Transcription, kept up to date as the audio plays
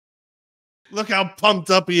Look how pumped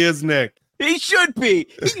up he is, Nick. He should be.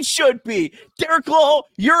 He should be. Derek Law,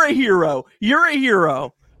 you're a hero. You're a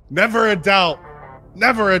hero. Never a doubt.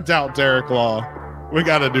 Never a doubt, Derek Law. We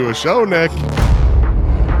got to do a show, Nick.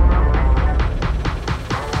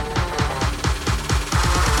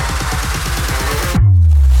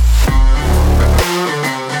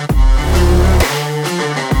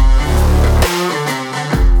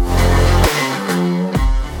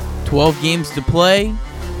 "12 games to play,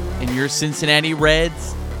 and your Cincinnati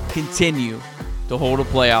Reds continue to hold a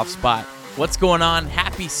playoff spot." What's going on?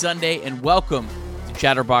 Happy Sunday, and welcome to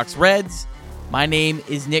Chatterbox Reds. My name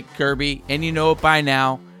is Nick Kirby, and you know it by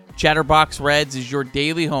now. Chatterbox Reds is your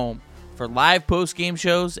daily home for live post-game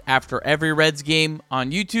shows after every Reds game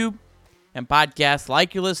on YouTube, and podcasts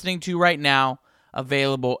like you're listening to right now,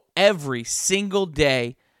 available every single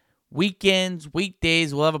day. Weekends,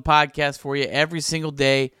 weekdays, we'll have a podcast for you every single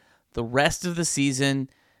day the rest of the season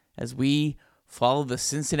as we follow the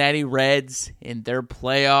Cincinnati Reds in their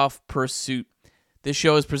playoff pursuit. This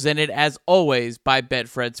show is presented, as always, by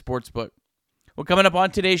Betfred Sportsbook. Well, coming up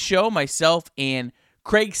on today's show, myself and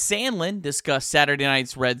Craig Sandlin discuss Saturday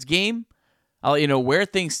night's Reds game. I'll let you know where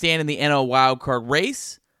things stand in the NL wildcard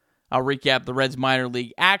race. I'll recap the Reds minor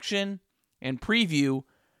league action and preview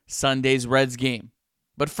Sunday's Reds game.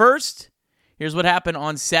 But first, here's what happened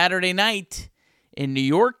on Saturday night in New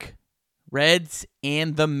York. Reds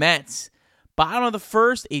and the Mets. Bottom of the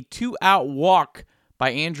first, a 2-out walk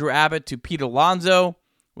by Andrew Abbott to Pete Alonso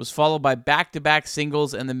was followed by back-to-back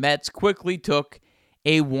singles, and the Mets quickly took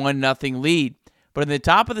a 1-0 lead. But in the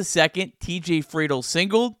top of the second, TJ Friedl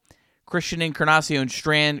singled. Christian Encarnacion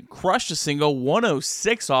Strand crushed a single,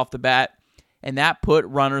 106 off the bat, and that put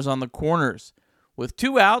runners on the corners. With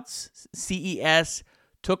 2 outs, CES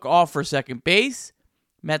took off for second base.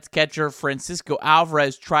 Mets catcher Francisco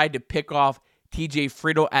Alvarez tried to pick off TJ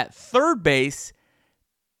Friedl at third base.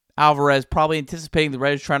 Alvarez probably anticipating the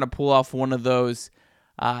Reds trying to pull off one of those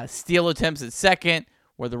steal attempts at second,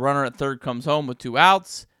 where the runner at third comes home with 2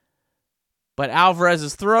 outs. But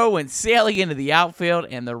Alvarez's throw went sailing into the outfield,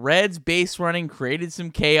 and the Reds' base running created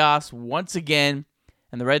some chaos once again,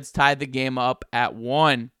 and the Reds tied the game up at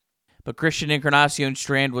 1. But Christian Encarnacion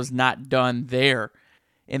Strand was not done there.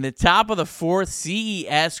 In the top of the fourth,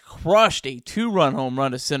 CES crushed a 2-run home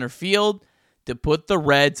run to center field to put the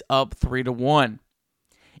Reds up 3-1.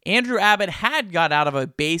 Andrew Abbott had got out of a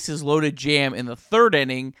bases-loaded jam in the third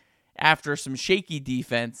inning after some shaky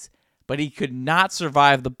defense, but he could not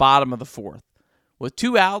survive the bottom of the fourth. With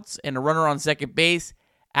 2 outs and a runner on second base,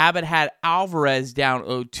 Abbott had Alvarez down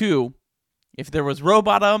 0-2. If there was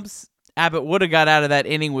robot umps, Abbott would have got out of that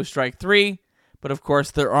inning with strike 3, but of course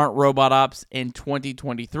there aren't robot ops in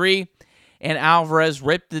 2023, and Alvarez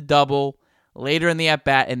ripped the double later in the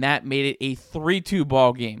at-bat, and that made it a 3-2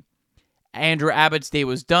 ball game. Andrew Abbott's day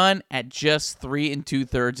was done at just 3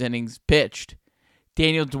 2/3 innings pitched.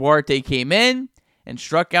 Daniel Duarte came in and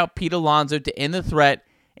struck out Pete Alonso to end the threat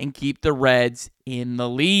and keep the Reds in the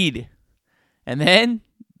lead. And then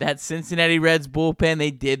that Cincinnati Reds bullpen,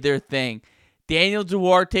 they did their thing. Daniel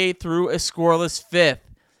Duarte threw a scoreless 5th.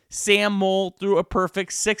 Sam Moll threw a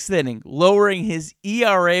perfect 6th inning, lowering his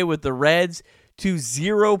ERA with the Reds to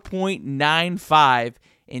 0.95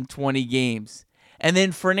 in 20 games. And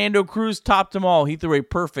then Fernando Cruz topped them all. He threw a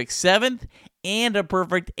perfect 7th and a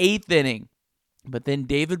perfect 8th inning. But then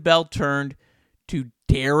David Bell turned to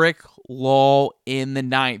Derek Law in the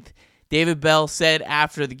 9th. David Bell said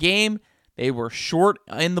after the game they were short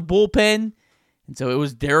in the bullpen, and so it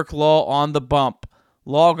was Derek Law on the bump.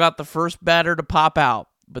 Law got the first batter to pop out,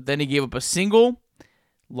 but then he gave up a single.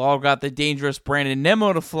 Law got the dangerous Brandon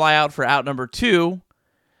Nimmo to fly out for out number 2.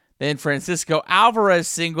 Then Francisco Alvarez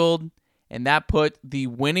singled, and that put the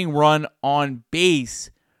winning run on base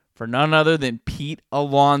for none other than Pete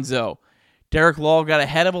Alonso. Derek Law got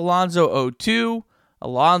ahead of Alonso 0-2.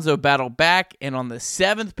 Alonso battled back, and on the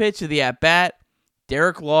 7th pitch of the at-bat,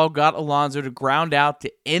 Derek Law got Alonso to ground out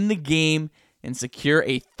to end the game and secure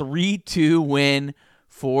a 3-2 win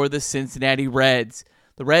for the Cincinnati Reds.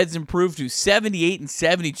 The Reds improved to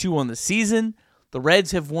 78-72 on the season. The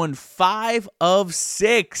Reds have won 5 of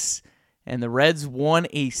 6, and the Reds won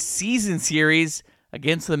a season series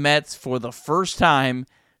against the Mets for the first time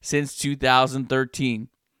since 2013.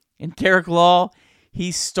 And Derek Law,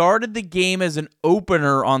 he started the game as an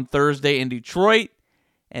opener on Thursday in Detroit,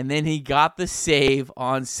 and then he got the save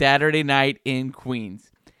on Saturday night in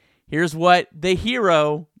Queens. Here's what the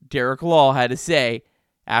hero, Derek Law, had to say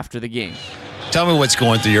after the game. Tell me what's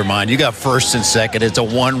going through your mind. You got first and second. It's a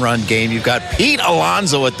 1-run game. You've got Pete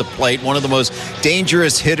Alonso at the plate, one of the most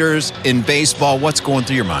dangerous hitters in baseball. What's going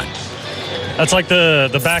through your mind? that's like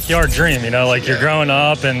the backyard dream, like you're growing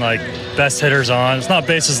up and like best hitters on. It's not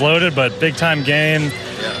bases loaded, but big time game.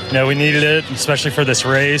 We needed it, especially for this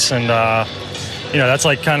race. And, that's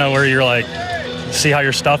like kind of where you're like, see how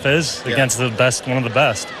your stuff is against the best, one of the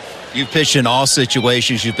best. You've pitched in all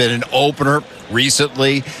situations. You've been an opener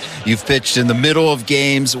recently. You've pitched in the middle of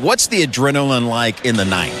games. What's the adrenaline like in the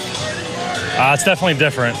ninth? It's definitely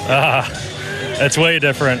different. It's way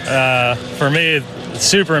different. For me, it's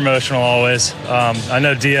super emotional always. I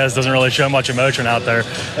know Diaz doesn't really show much emotion out there.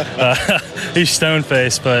 He's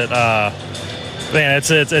stone-faced, but man,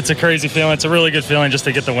 it's a crazy feeling. It's a really good feeling just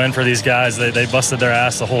to get the win for these guys. They busted their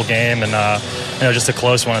ass the whole game, and just a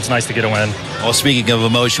close one. It's nice to get a win. Well, speaking of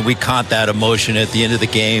emotion, we caught that emotion at the end of the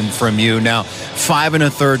game from you. Now, 5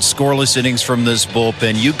 1/3 scoreless innings from this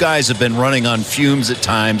bullpen. You guys have been running on fumes at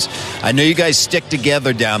times. I know you guys stick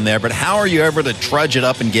together down there, but how are you able to trudge it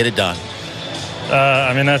up and get it done?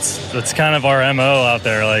 That's kind of our MO out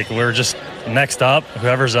there. Like, we're just next up,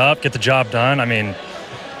 whoever's up, get the job done.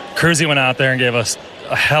 Cruzy went out there and gave us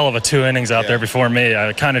a hell of a 2 innings out there before me.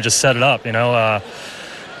 I kind of just set it up,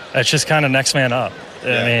 It's just kind of next man up.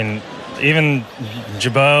 Yeah. Even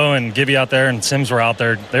Jabot and Gibby out there and Sims were out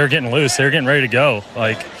there. They were getting loose. They were getting ready to go.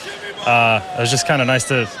 It was just kind of nice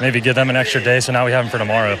to maybe give them an extra day, so now we have them for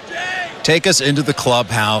tomorrow. Take us into the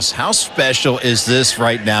clubhouse. How special is this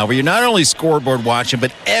right now, where you're not only scoreboard watching,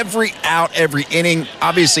 but every out, every inning,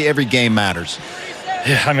 obviously every game matters?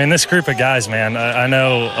 Yeah, this group of guys, man, I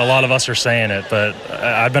know a lot of us are saying it, but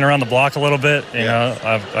I've been around the block a little bit.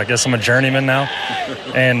 I guess I'm a journeyman now.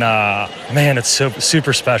 And, man, it's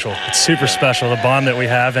super special. It's super special, the bond that we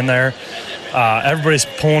have in there. Everybody's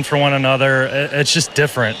pulling for one another. It's just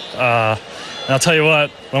different. And I'll tell you what,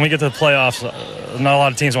 when we get to the playoffs, not a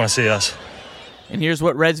lot of teams want to see us. And here's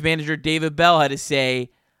what Reds manager David Bell had to say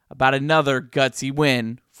about another gutsy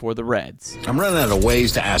win for the Reds. I'm running out of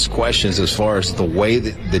ways to ask questions as far as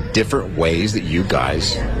the different ways that you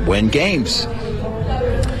guys win games.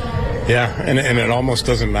 Yeah, and it almost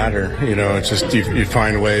doesn't matter. It's just you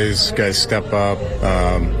find ways, guys step up.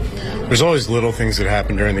 There's always little things that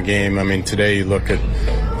happen during the game. Today you look at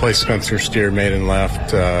play Spencer Steer made and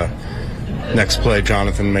left. Next play,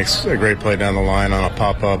 Jonathan makes a great play down the line on a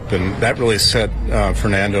pop-up, and that really set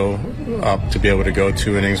Fernando up to be able to go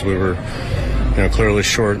 2 innings. We were clearly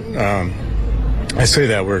short. I say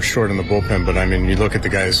that we're short in the bullpen, but you look at the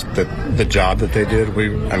guys the job that they did. We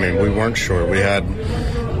weren't short. We had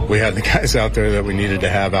the guys out there that we needed to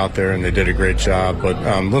have out there, and they did a great job. But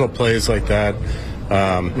little plays like that.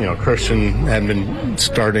 Christian hadn't been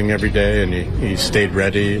starting every day, and he stayed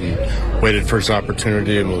ready and waited for his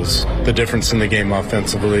opportunity, and was the difference in the game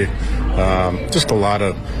offensively. Just a lot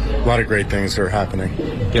of great things are happening.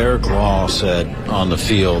 Derek Law said on the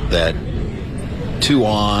field that 2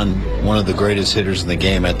 on, one of the greatest hitters in the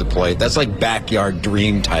game at the plate. That's like backyard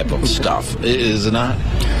dream type of stuff, is it not?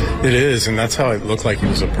 It is, and that's how it looked like he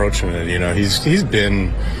was approaching it. He's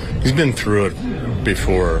been through it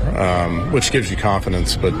before, which gives you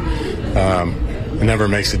confidence, but it never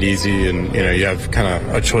makes it easy. And you have kind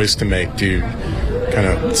of a choice to make. Do you kind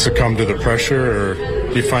of succumb to the pressure, or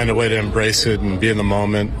do you find a way to embrace it and be in the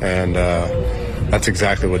moment? And that's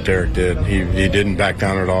exactly what Derek did. He didn't back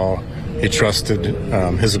down at all. He trusted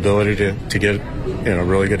his ability to get a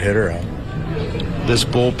really good hitter out. This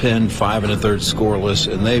bullpen, 5 1/3 scoreless,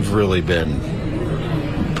 and they've really been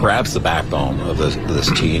perhaps the backbone of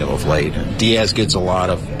this team of late. Diaz gets a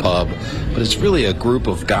lot of pub, but it's really a group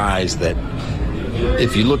of guys that,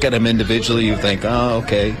 if you look at them individually, you think, oh,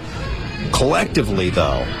 okay. Collectively,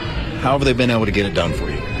 though, how have they been able to get it done for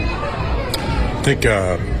you? I think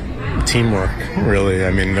teamwork, really.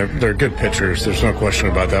 They're good pitchers. There's no question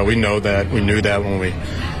about that. We know that. We knew that when we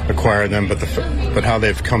acquired them, but how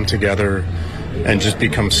they've come together and just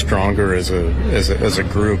become stronger as a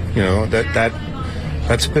group,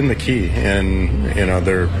 that's been the key. And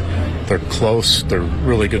they're close. They're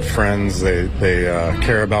really good friends. They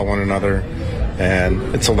care about one another, and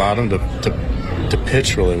it's allowed them to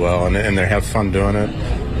pitch really well, and they have fun doing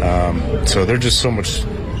it. So they're just so much.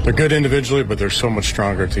 They're good individually, but they're so much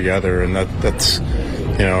stronger together, and that's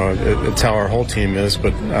it's how our whole team is.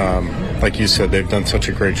 But like you said, they've done such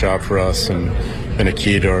a great job for us and been a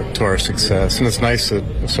key to our success. And it's nice that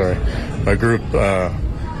a group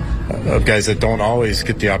of guys that don't always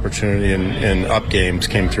get the opportunity in up games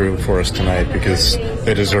came through for us tonight, because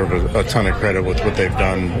they deserve a ton of credit with what they've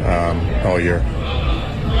done all year.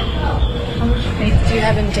 Do you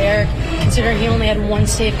have in Derek, considering he only had 1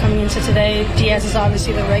 save coming into today? Diaz is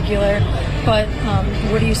obviously the regular. But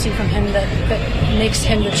what do you see from him that makes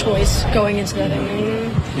him the choice going into that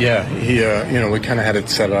inning? Yeah, he, we kind of had it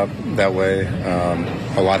set up that way.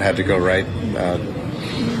 A lot had to go right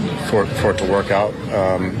for it to work out.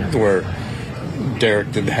 Where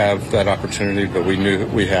Derek did have that opportunity, but we knew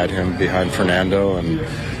we had him behind Fernando, and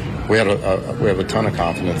we have a ton of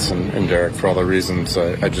confidence in Derek for all the reasons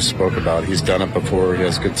I just spoke about. He's done it before. He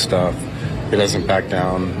has good stuff. He doesn't back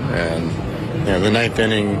down, and the ninth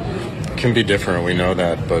inning can be different. We know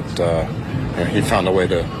that, but he found a way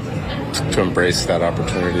to embrace that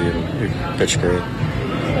opportunity, and he pitched great.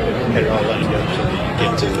 It all led to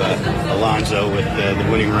get to Alonso with the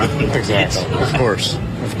winning run. Exactly. Of course.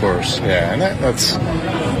 Yeah, and that's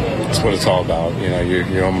what it's all about.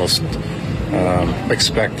 You almost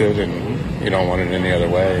expect it, and you don't want it any other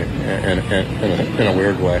way, in a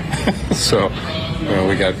weird way. So,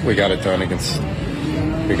 we got it done against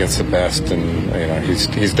the best, and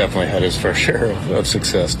he's definitely had his fair share of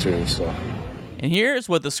success too. So. And here's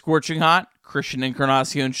what the scorching hot Christian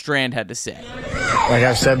Encarnacion Strand had to say. Like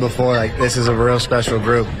I've said before, this is a real special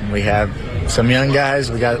group. We have some young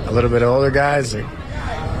guys, we got a little bit of older guys.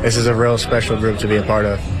 This is a real special group to be a part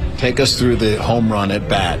of. Take us through the home run at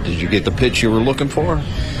bat. Did you get the pitch you were looking for?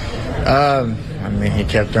 He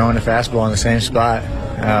kept throwing the fastball in the same spot.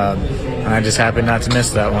 I just happened not to miss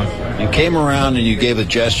that one. You came around and you gave a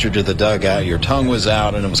gesture to the dugout. Your tongue was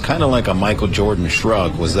out, and it was kind of like a Michael Jordan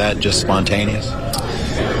shrug. Was that just spontaneous?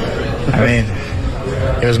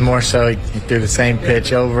 It was more so he threw the same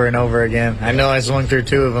pitch over and over again. I know I swung through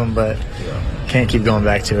two of them, but can't keep going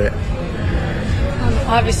back to it.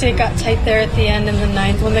 Obviously, it got tight there at the end in the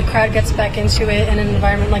ninth. When the crowd gets back into it in an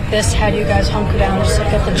environment like this, how do you guys hunker down just to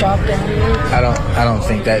get the job done? I don't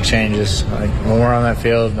think that changes. When we're on that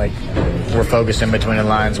field, we're focused in between the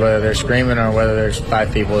lines, whether they're screaming or whether there's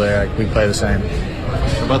 5 people there. We play the same.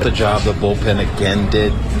 How about the job the bullpen again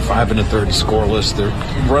did? 5 1/3 scoreless. They're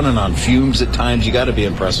running on fumes at times. You got to be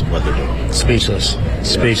impressed with what they're doing. Speechless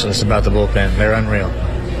about the bullpen. They're unreal.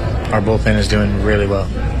 Our bullpen is doing really well.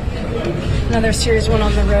 Another series win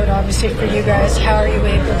on the road, obviously, for you guys. How are you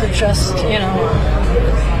able to just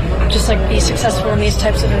be successful in these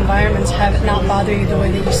types of environments, have it not bother you the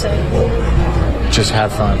way that you say? Just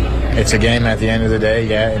have fun. It's a game at the end of the day.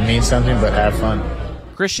 Yeah, it means something, but have fun.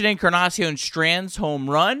 Christian Encarnacion Strand's home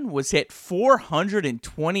run was hit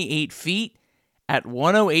 428 feet at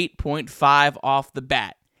 108.5 off the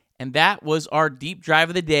bat. And that was our deep drive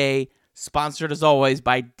of the day, sponsored as always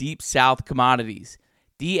by Deep South Commodities.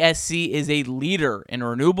 DSC is a leader in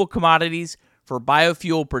renewable commodities for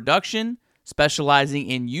biofuel production, specializing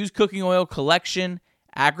in used cooking oil collection,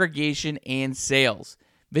 aggregation, and sales.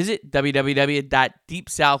 Visit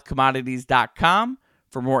www.deepsouthcommodities.com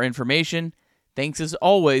for more information. Thanks as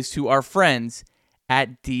always to our friends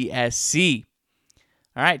at DSC.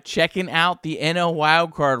 All right, checking out the NL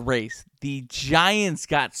wildcard race. The Giants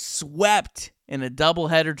got swept in a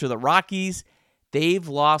doubleheader to the Rockies. They've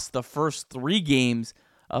lost the first 3 games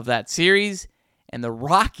of that series, and the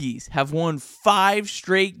Rockies have won 5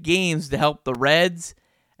 straight games to help the Reds,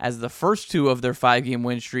 as the first 2 of their 5-game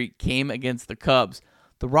win streak came against the Cubs.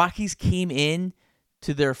 The Rockies came in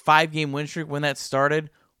to their 5-game win streak when that started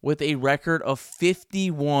with a record of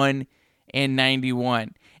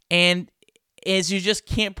 51-91. And as you just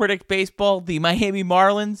can't predict baseball, the Miami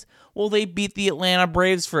Marlins, they beat the Atlanta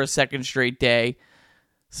Braves for a second straight day.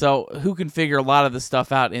 So who can figure a lot of the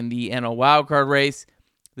stuff out in the NL wildcard race?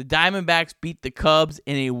 The Diamondbacks beat the Cubs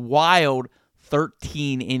in a wild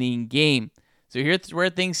 13-inning game. So here's where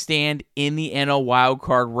things stand in the NL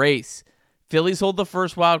wildcard race. Phillies hold the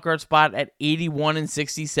first wildcard spot at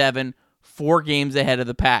 81-67, 4 games ahead of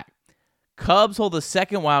the pack. Cubs hold the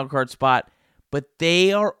second wildcard spot, but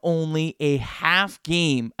they are only a half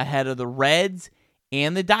game ahead of the Reds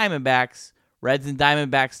and the Diamondbacks. Reds and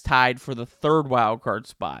Diamondbacks tied for the third wildcard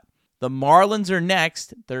spot. The Marlins are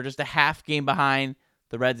next. They're just a half game behind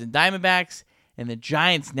the Reds and Diamondbacks, and the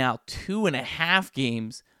Giants now 2.5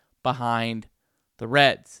 games behind the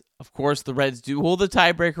Reds. Of course, the Reds do hold the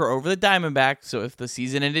tiebreaker over the Diamondbacks, so if the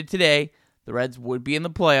season ended today, the Reds would be in the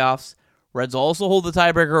playoffs. Reds also hold the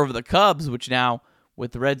tiebreaker over the Cubs, which now,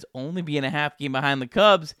 with the Reds only being a half game behind the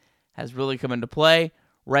Cubs, has really come into play.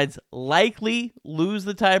 Reds likely lose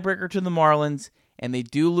the tiebreaker to the Marlins, and they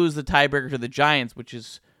do lose the tiebreaker to the Giants, which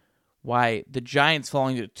is why the Giants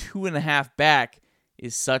falling to 2.5 back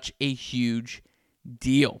is such a huge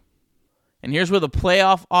deal. And here's where the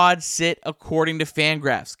playoff odds sit according to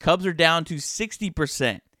Fangraphs. Cubs are down to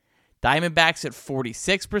 60%. Diamondbacks at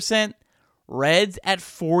 46%. Reds at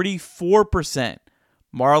 44%.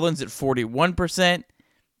 Marlins at 41%.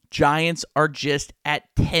 Giants are just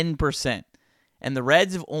at 10%. and the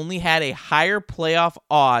Reds have only had a higher playoff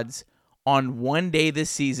odds on one day this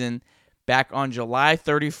season, back on July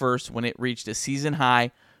 31st when it reached a season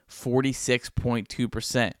high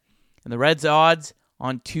 46.2%. And the Reds' odds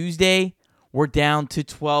on Tuesday were down to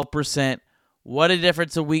 12%. What a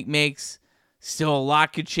difference a week makes. Still, a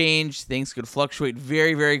lot could change. Things could fluctuate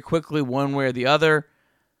very, very quickly one way or the other.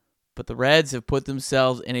 But the Reds have put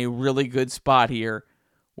themselves in a really good spot here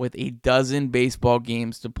with a dozen baseball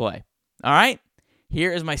games to play. All right,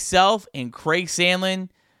 here is myself and Craig Sandlin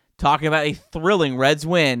talking about a thrilling Reds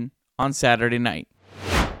win on Saturday night.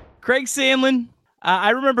 Craig Sandlin,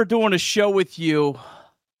 I remember doing a show with you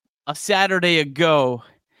a Saturday ago.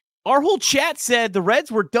 Our whole chat said the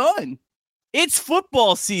Reds were done. It's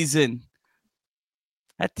football season.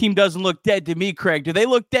 That team doesn't look dead to me, Craig. Do they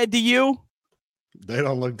look dead to you? They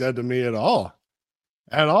don't look dead to me at all.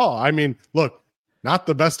 At all. I mean, look, not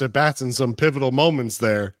the best at bats in some pivotal moments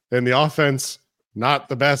there. And the offense, not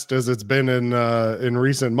the best as it's been in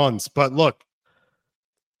recent months. But look,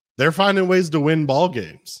 they're finding ways to win ball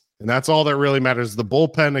games. And that's all that really matters. The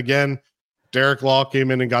bullpen, again, Derek Law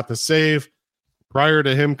came in and got the save. Prior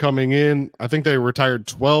to him coming in, I think they retired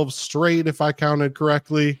 12 straight, if I counted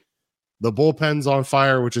correctly. The bullpen's on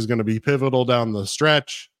fire, which is going to be pivotal down the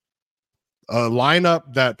stretch. A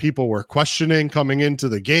lineup that people were questioning coming into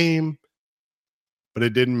the game, but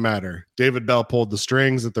it didn't matter. David Bell pulled the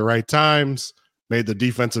strings at the right times, made the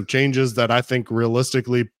defensive changes that I think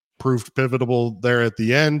realistically proved pivotal there at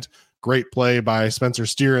the end. Great play by Spencer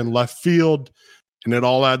Steer in left field, and it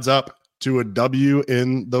all adds up to a W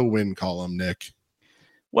in the win column, Nick.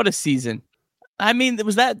 What a season. I mean,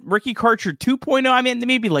 was that Ricky Karcher 2.0? I mean,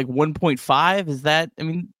 maybe like 1.5. Is that, I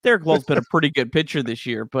mean, Derek Lowell's been a pretty good pitcher this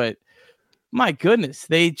year, but my goodness,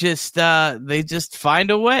 they just find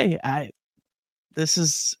a way. This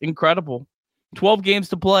is incredible. 12 games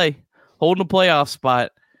to play, holding a playoff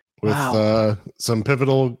spot. With some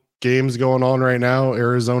pivotal games going on right now,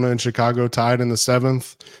 Arizona and Chicago tied in the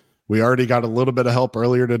 7th. We already got a little bit of help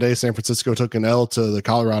earlier today. San Francisco took an L to the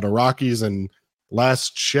Colorado Rockies, and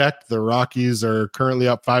last check, the Rockies are currently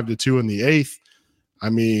up 5-2 in the 8th. I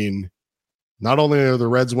mean, not only are the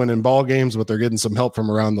Reds winning ball games, but they're getting some help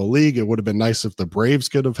from around the league. It would have been nice if the Braves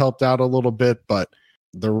could have helped out a little bit, but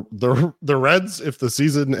the Reds, if the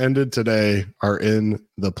season ended today, are in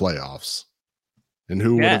the playoffs. And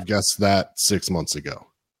who would have guessed that 6 months ago?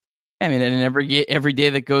 I mean, and every day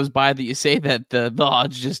that goes by that you say that, the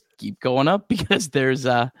odds just keep going up because there's,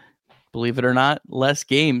 believe it or not, less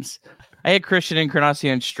games. I had Christian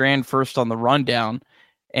Encarnacion Strand first on the rundown.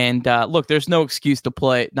 And look, there's no excuse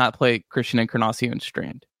to not play Christian Encarnacion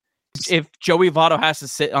Strand. If Joey Votto has to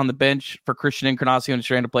sit on the bench for Christian Encarnacion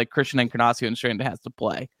Strand to play, Christian Encarnacion Strand has to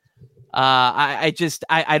play. I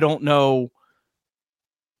don't know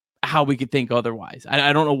how we could think otherwise.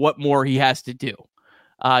 I don't know what more he has to do.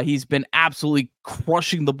 He's been absolutely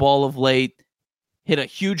crushing the ball of late. Hit a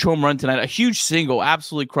huge home run tonight, a huge single,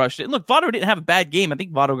 absolutely crushed it. And look, Votto didn't have a bad game. I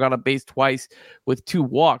think Votto got on base twice with 2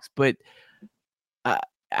 walks, but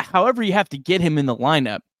however you have to get him in the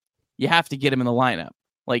lineup, you have to get him in the lineup.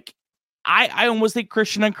 Like, I almost think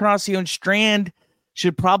Christian Encarnacion Strand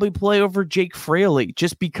should probably play over Jake Fraley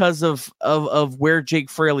just because of where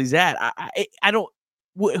Jake Fraley's at. I don't.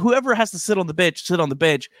 Whoever has to sit on the bench, sit on the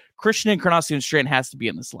bench. Christian Encarnacion Strand has to be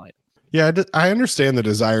in this lineup. Yeah, I understand the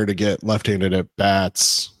desire to get left-handed at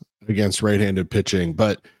bats against right-handed pitching,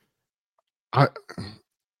 but I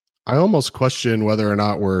almost question whether or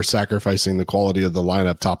not we're sacrificing the quality of the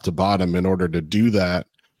lineup top to bottom in order to do that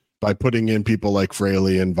by putting in people like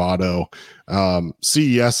Fraley and Votto.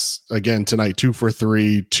 CES, again, tonight, 2 for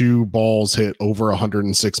 3, 2 balls hit over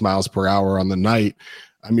 106 miles per hour on the night.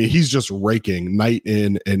 I mean, he's just raking night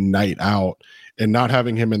in and night out, and not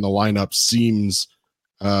having him in the lineup seems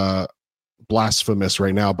blasphemous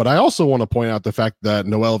right now. But I also want to point out the fact that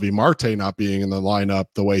Noelvi Marte not being in the lineup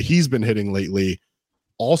the way he's been hitting lately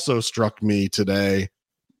also struck me today.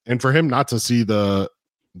 And for him not to see the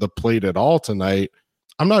plate at all tonight,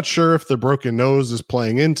 I'm not sure if the broken nose is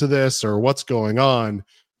playing into this or what's going on.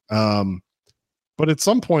 But at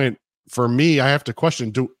some point, for me, I have to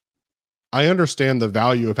question, I understand the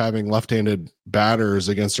value of having left-handed batters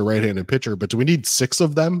against a right-handed pitcher, but do we need 6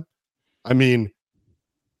 of them? I mean,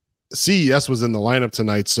 CES was in the lineup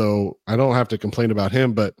tonight, so I don't have to complain about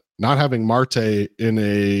him, but not having Marte in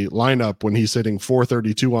a lineup when he's hitting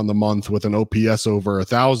 432 on the month with an OPS over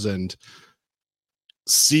 1,000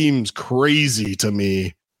 seems crazy to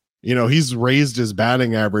me. You know, he's raised his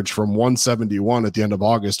batting average from 171 at the end of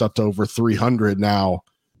August up to over 300 now,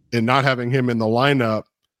 and not having him in the lineup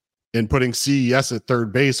and putting CES at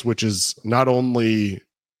third base, which is not only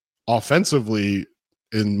offensively,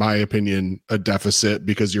 in my opinion, a deficit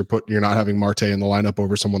because you're not having Marte in the lineup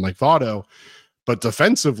over someone like Votto. But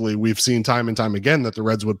defensively, we've seen time and time again that the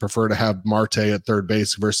Reds would prefer to have Marte at third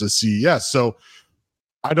base versus CES. So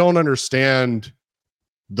I don't understand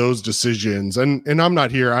those decisions. And I'm not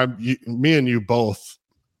here. Me and you both,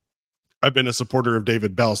 I've been a supporter of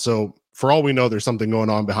David Bell. So for all we know, there's something going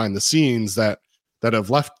on behind the scenes that have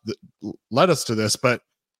led us to this. But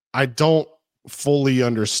I don't fully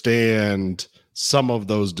understand some of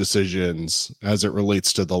those decisions as it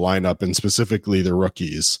relates to the lineup and specifically the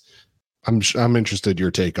rookies. I'm interested in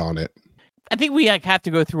your take on it. I think we have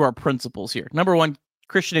to go through our principles here. Number one,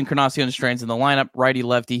 Christian Encarnacion-Strand's in the lineup, righty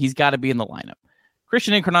lefty. He's got to be in the lineup.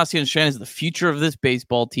 Christian Encarnacion-Strand is the future of this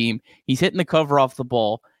baseball team. He's hitting the cover off the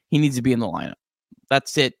ball. He needs to be in the lineup.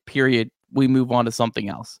 That's it. Period. We move on to something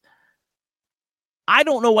else. I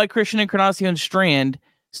don't know why Christian Encarnacion-Strand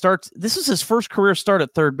starts. This is his first career start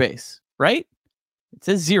at third base, right? It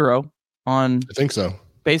says 0 on I think so.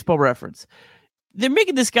 Baseball Reference. They're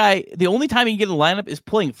making this guy, the only time he can get in the lineup is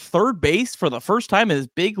playing third base for the first time in his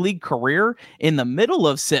big league career in the middle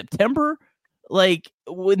of September. Like,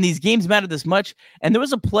 when these games matter this much. And there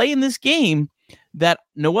was a play in this game that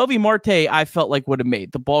Noelvi Marte, I felt like, would have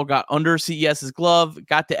made. The ball got under CES's glove,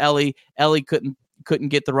 got to Ellie. Ellie couldn't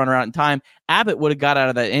get the runner out in time. Abbott would have got out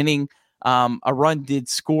of that inning. A run did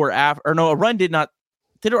score after, or no, a run did not.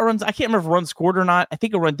 Did it run? I can't remember if a run scored or not. I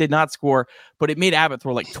think a run did not score, but it made Abbott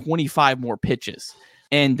throw like 25 more pitches,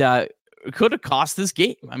 and it could have cost this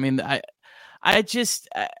game. I mean, I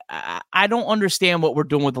don't understand what we're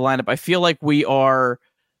doing with the lineup. I feel like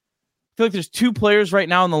there's two players right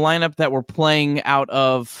now in the lineup that we're playing out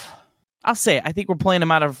of. I think we're playing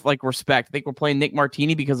him out of like respect. I think we're playing Nick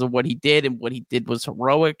Martini because of what he did, and what he did was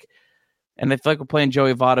heroic. And I feel like we're playing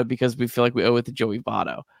Joey Votto because we feel like we owe it to Joey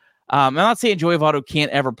Votto. I'm not saying Joey Votto can't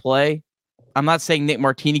ever play. I'm not saying Nick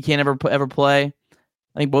Martini can't ever play.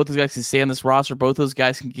 I think both those guys can stay on this roster. Both those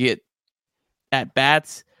guys can get at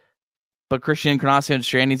bats. But Christian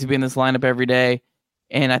Encarnacion-Strand needs to be in this lineup every day.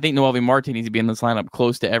 And I think Noelvi Marte needs to be in this lineup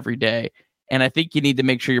close to every day. And I think you need to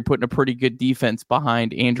make sure you're putting a pretty good defense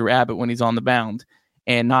behind Andrew Abbott when he's on the mound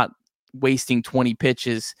and not wasting 20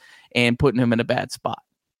 pitches and putting him in a bad spot.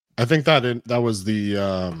 I think that was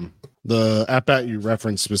the at-bat you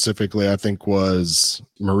referenced specifically, I think, was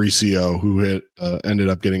Mauricio, who ended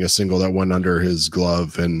up getting a single that went under his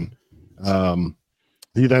glove. And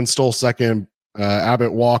he then stole second.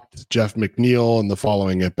 Abbott walked Jeff McNeil in the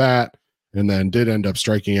following at-bat and then did end up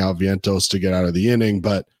striking out Vientos to get out of the inning.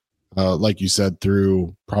 But like you said,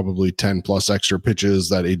 threw probably 10 plus extra pitches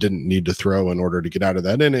that he didn't need to throw in order to get out of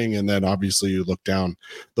that inning. And then obviously you look down,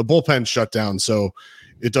 the bullpen shut down. So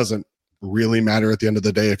it doesn't really matter at the end of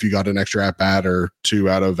the day if you got an extra at bat or two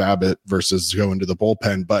out of Abbott versus going to the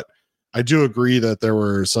bullpen. But I do agree that there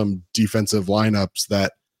were some defensive lineups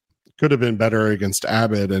that could have been better against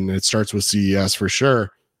Abbott, and it starts with CES for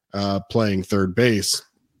sure, playing third base.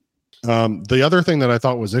 The other thing that I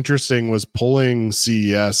thought was interesting was pulling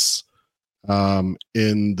CES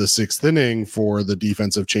in the sixth inning for the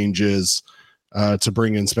defensive changes to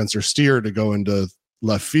bring in Spencer Steer to go into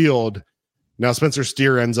left field. Now, Spencer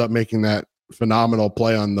Steer ends up making that phenomenal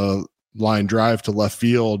play on the line drive to left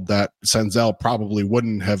field that Senzel probably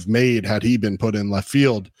wouldn't have made had he been put in left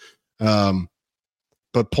field.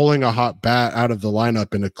 But pulling a hot bat out of the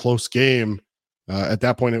lineup in a close game, at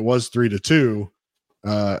that point it was 3-2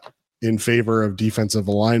 in favor of defensive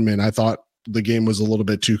alignment. I thought the game was a little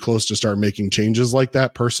bit too close to start making changes like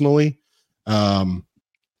that personally.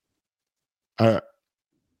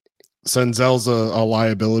 Senzel's a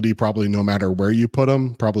liability probably no matter where you put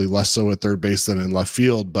him, probably less so at third base than in left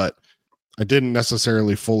field, but I didn't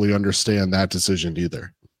necessarily fully understand that decision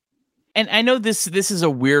either. And I know this is a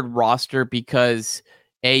weird roster because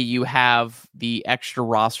you have the extra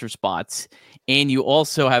roster spots, and you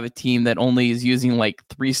also have a team that only is using like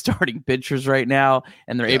 3 starting pitchers right now,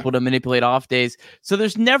 and they're able to manipulate off days. So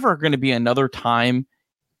there's never going to be another time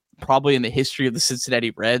probably in the history of the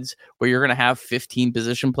Cincinnati Reds where you're going to have 15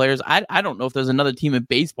 position players. I don't know if there's another team in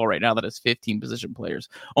baseball right now that has 15 position players.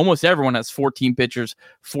 Almost everyone has 14 pitchers,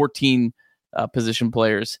 14 position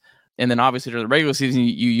players. And then obviously during the regular season,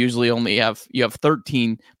 you usually only have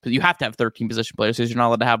 13, but you have to have 13 position players because you're not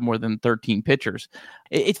allowed to have more than 13 pitchers.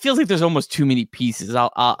 It feels like there's almost too many pieces.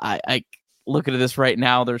 I look at this right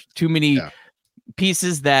now. There's too many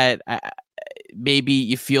pieces that maybe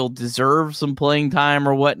you feel deserve some playing time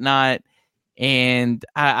or whatnot. And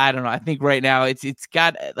I don't know. I think right now it's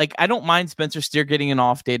got, like, I don't mind Spencer Steer getting an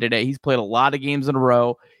off day today. He's played a lot of games in a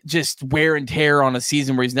row, just wear and tear on a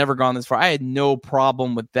season where he's never gone this far. I had no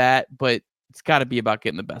problem with that, but it's got to be about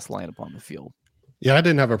getting the best lineup on the field. Yeah, I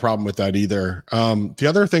didn't have a problem with that either. The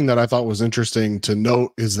other thing that I thought was interesting to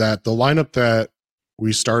note is that the lineup that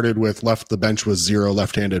we started with left the bench was 0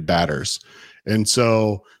 left-handed batters. And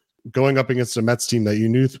so going up against a Mets team that you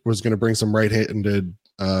knew was going to bring some right-handed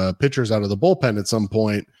pitchers out of the bullpen at some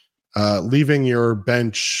point, leaving your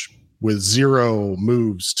bench with 0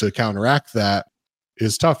 moves to counteract that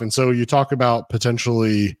is tough. And so you talk about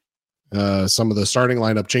potentially some of the starting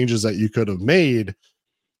lineup changes that you could have made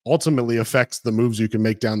ultimately affects the moves you can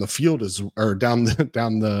make down the field or down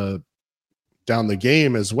the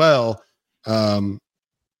game as well. And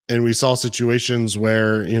we saw situations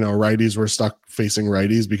where, righties were stuck facing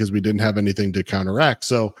righties because we didn't have anything to counteract.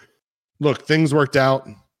 So look, things worked out.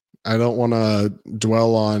 I don't want to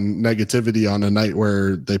dwell on negativity on a night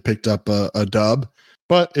where they picked up a dub,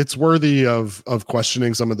 but it's worthy of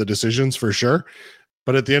questioning some of the decisions for sure.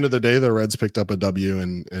 But at the end of the day, the Reds picked up a W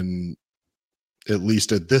and at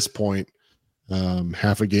least at this point,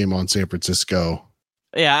 half a game on San Francisco.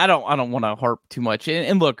 Yeah, I don't want to harp too much.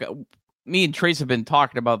 And look, me and Trace have been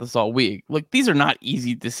talking about this all week. Look, these are not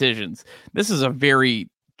easy decisions. This is a very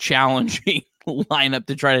challenging lineup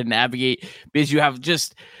to try to navigate because you have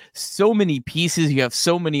just so many pieces. You have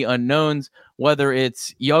so many unknowns, whether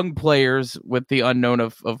it's young players with the unknown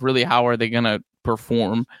of really how are they going to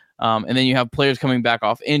perform. And then you have players coming back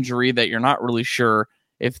off injury that you're not really sure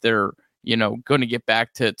if they're, going to get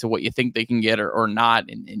back to what you think they can get or not.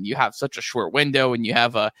 And you have such a short window, and you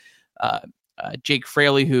have Jake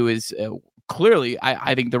Fraley, who is clearly,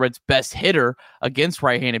 I think, the Reds' best hitter against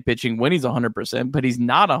right-handed pitching when he's 100%, but he's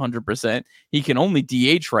not 100%. He can only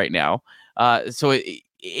DH right now. So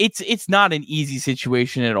it's not an easy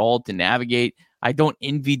situation at all to navigate. I don't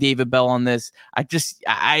envy David Bell on this. I just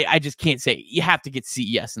can't say you have to get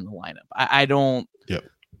CES in the lineup. I don't. Yep.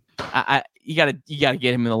 You gotta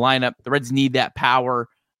get him in the lineup. The Reds need that power,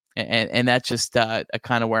 and that's just a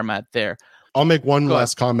kind of where I'm at there. I'll make one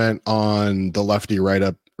last comment on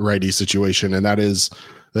the righty situation, and that is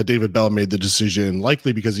that David Bell made the decision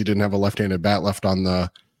likely because he didn't have a left-handed bat left on the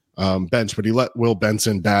bench, but he let Will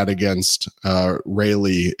Benson bat against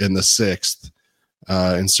Raley in the 6th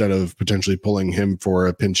instead of potentially pulling him for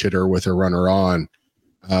a pinch hitter with a runner on.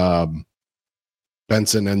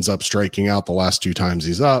 Benson ends up striking out the last 2 times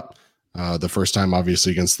he's up. The first time,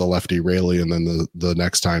 obviously, against the lefty Raley, and then the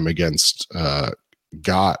next time against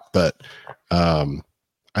Gott. But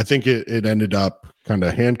I think it ended up kind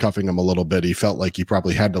of handcuffing him a little bit. He felt like he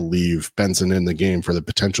probably had to leave Benson in the game for the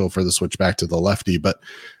potential for the switch back to the lefty. But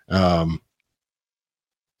it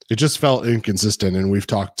just felt inconsistent. And we've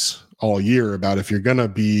talked all year about if you're going to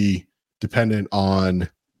be dependent on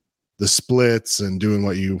the splits and doing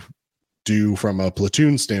what you do from a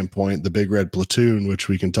platoon standpoint, the Big Red platoon, which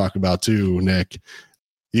we can talk about too, Nick,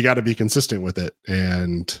 you got to be consistent with it.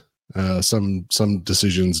 And some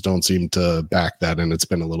decisions don't seem to back that. And it's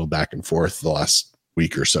been a little back and forth the last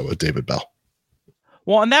week or so with David Bell.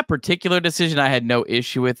 Well, on that particular decision, I had no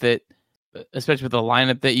issue with it, especially with the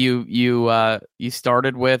lineup that you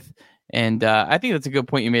started with. And I think that's a good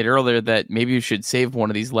point you made earlier that maybe you should save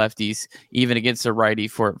one of these lefties, even against a righty,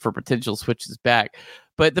 for potential switches back.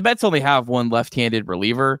 But the Mets only have one left-handed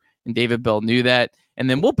reliever, and David Bell knew that. And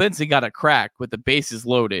then Will Benson got a crack with the bases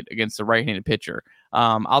loaded against a right-handed pitcher.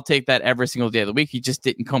 I'll take that every single day of the week. He just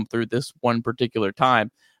didn't come through this one particular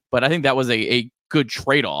time. But I think that was a good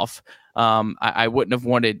trade-off. I wouldn't have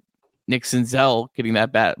wanted Nick Senzel getting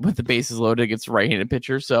that bat with the bases loaded against a right-handed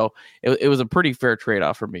pitcher. So it was a pretty fair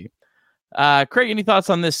trade-off for me. Craig, any thoughts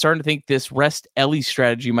on this? Starting to think this rest Ellie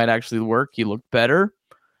strategy might actually work. He looked better.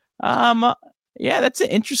 Yeah, that's an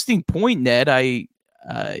interesting point, Ned.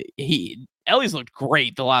 Ellie's looked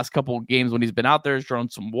great the last couple of games when he's been out there. He's thrown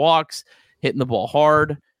some walks, hitting the ball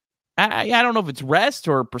hard. I don't know if it's rest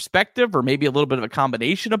or perspective or maybe a little bit of a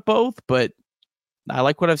combination of both, but I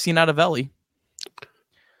like what I've seen out of Ellie.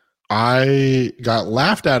 I got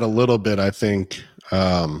laughed at a little bit, I think,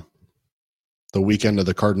 the weekend of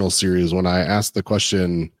the Cardinals series when I asked the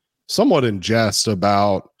question somewhat in jest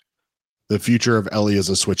about the future of Ellie as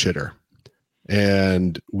a switch hitter.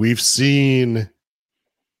 And we've seen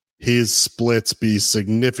his splits be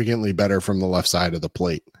significantly better from the left side of the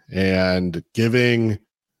plate, and giving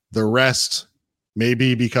the rest,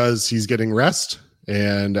 maybe because he's getting rest.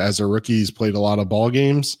 And as a rookie, he's played a lot of ball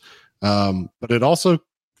games. But it also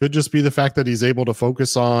could just be the fact that he's able to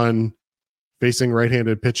focus on facing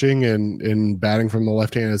right-handed pitching and batting from the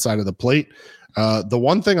left-handed side of the plate. The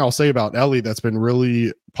one thing I'll say about Ellie that's been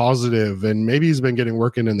really positive, and maybe he's been getting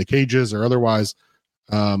working in the cages or otherwise,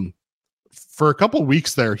 for a couple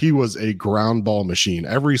weeks there, he was a ground ball machine.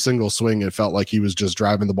 Every single swing, it felt like he was just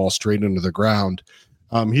driving the ball straight into the ground.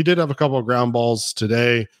 He did have a couple of ground balls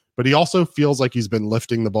today, but he also feels like he's been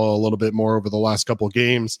lifting the ball a little bit more over the last couple of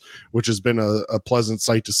games, which has been a pleasant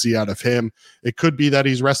sight to see out of him. It could be that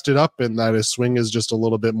he's rested up and that his swing is just a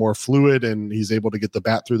little bit more fluid and he's able to get the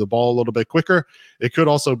bat through the ball a little bit quicker. It could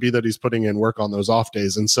also be that he's putting in work on those off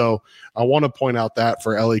days. And so I want to point out that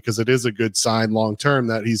for Ellie, because it is a good sign long-term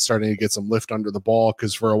that he's starting to get some lift under the ball,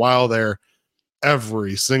 because for a while there,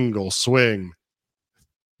 every single swing,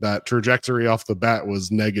 that trajectory off the bat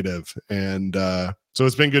was negative. And so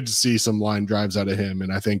it's been good to see some line drives out of him.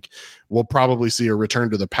 And I think we'll probably see a return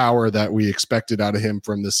to the power that we expected out of him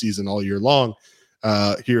from the season all year long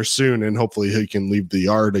here soon. And hopefully he can leave the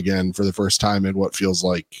yard again for the first time in what feels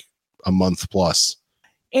like a month plus.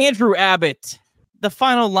 Andrew Abbott, the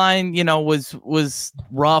final line, was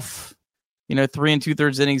rough. 3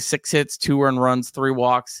 2/3 innings, 6 hits, 2 earned runs, 3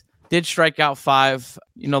 walks. Did strike out 5.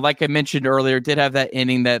 Like I mentioned earlier, did have that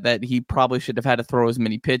inning that he probably should have had to throw as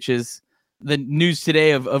many pitches. The news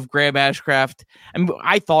today of Graham Ashcraft,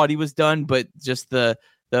 I thought he was done, but just the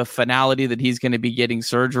finality that he's going to be getting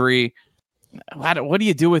surgery. What do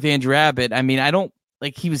you do with Andrew Abbott?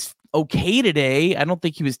 He was okay today. I don't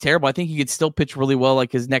think he was terrible. I think he could still pitch really well,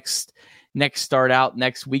 like his next start out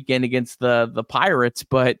next weekend against the Pirates.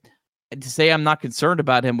 But to say I'm not concerned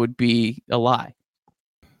about him would be a lie.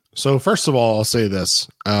 So first of all, I'll say this.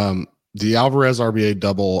 The Alvarez RBA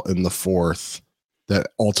double in the 4th that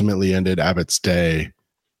ultimately ended Abbott's day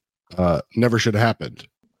never should have happened.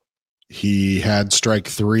 He had strike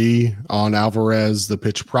 3 on Alvarez the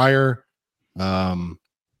pitch prior. I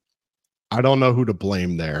don't know who to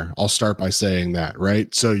blame there. I'll start by saying that,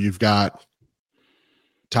 right? So you've got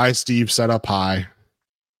Ty Steve set up high.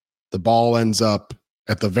 The ball ends up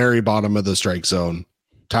at the very bottom of the strike zone.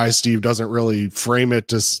 Ty Steve doesn't really frame it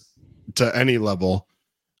to any level.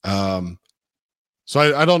 So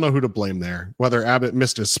I don't know who to blame there. Whether Abbott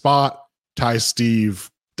missed his spot, Ty Steve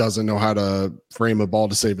doesn't know how to frame a ball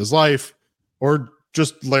to save his life, or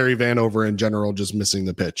just Larry Vanover in general just missing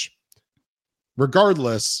the pitch.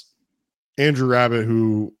 Regardless, Andrew Abbott,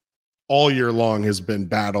 who all year long has been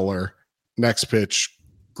battler, next pitch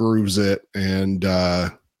grooves it, and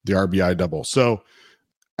the RBI double. So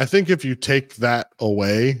I think if you take that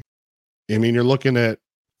away, you're looking at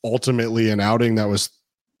ultimately an outing that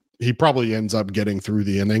he probably ends up getting through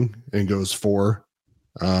the inning and goes 4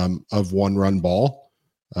 of 1-run ball.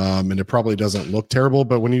 And it probably doesn't look terrible,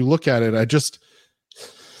 but when you look at it,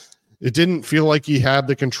 it didn't feel like he had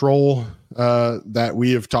the control that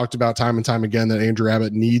we have talked about time and time again that Andrew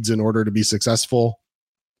Abbott needs in order to be successful.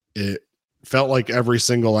 It felt like every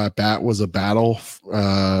single at bat was a battle,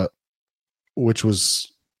 which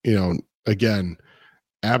was, again,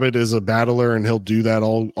 Abbott is a battler and he'll do that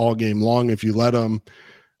all game long if you let him.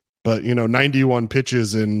 But 91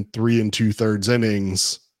 pitches in 3 2/3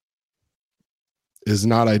 innings is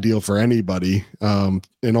not ideal for anybody, and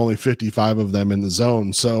only 55 of them in the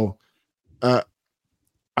zone. So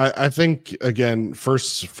I think, again,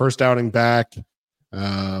 first outing back,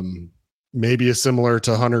 maybe is similar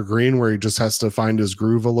to Hunter Green, where he just has to find his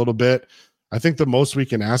groove a little bit. I think the most we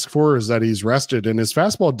can ask for is that he's rested, and his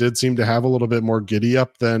fastball did seem to have a little bit more giddy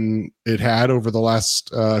up than it had over the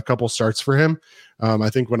last couple starts for him.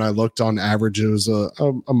 I think when I looked on average, it was a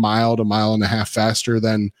mile and a half faster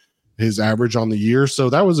than his average on the year. So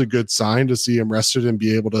that was a good sign to see him rested and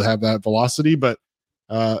be able to have that velocity. But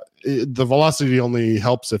the velocity only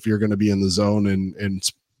helps if you're going to be in the zone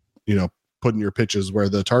and putting your pitches where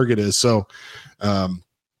the target is. So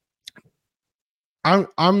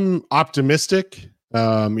I'm optimistic.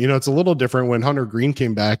 It's a little different when Hunter Green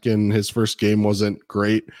came back and his first game wasn't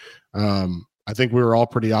great. I think we were all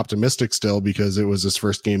pretty optimistic still because it was his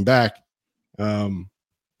first game back.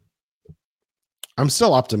 I'm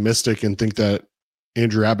still optimistic and think that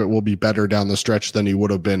Andrew Abbott will be better down the stretch than he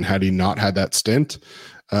would have been had he not had that stint.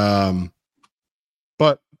 But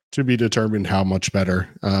to be determined how much better.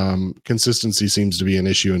 Consistency seems to be an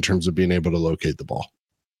issue in terms of being able to locate the ball.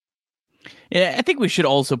 Yeah, I think we should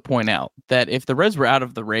also point out that if the Reds were out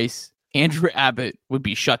of the race, Andrew Abbott would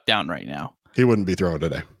be shut down right now. He wouldn't be throwing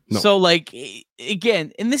today. No. So,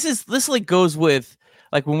 again, and this goes with,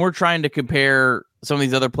 when we're trying to compare some of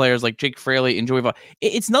these other players like Jake Fraley and Joey Vaughn,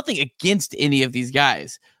 it's nothing against any of these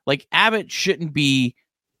guys. Abbott shouldn't be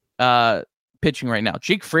pitching right now.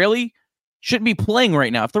 Jake Fraley shouldn't be playing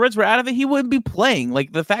right now. If the Reds were out of it, he wouldn't be playing.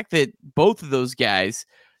 The fact that both of those guys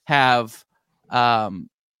have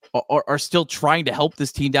are still trying to help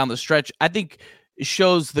this team down the stretch, I think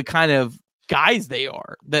shows the kind of guys they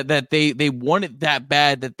are, that they want it that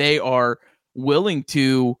bad, that they are willing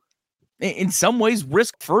to, in some ways,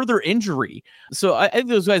 risk further injury. So I think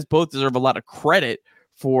those guys both deserve a lot of credit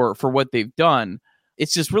for what they've done.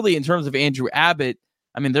 It's just really in terms of Andrew Abbott,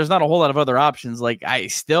 I mean, there's not a whole lot of other options. Like, I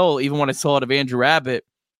still, even when I saw it of Andrew Abbott,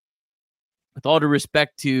 with all due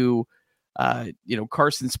respect to,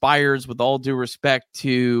 Carson Spires, with all due respect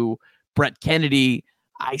to Brett Kennedy,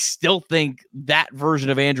 I still think that version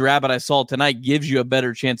of Andrew Abbott I saw tonight gives you a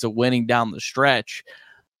better chance of winning down the stretch.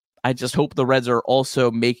 I just hope the Reds are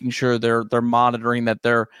also making sure they're monitoring that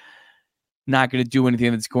they're not going to do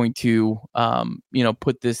anything that's going to,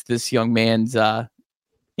 put this young man's,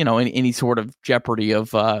 in any sort of jeopardy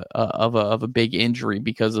of a big injury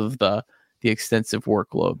because of the extensive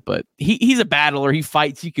workload. But he's a battler. He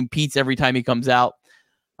fights. He competes every time he comes out.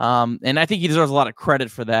 And I think he deserves a lot of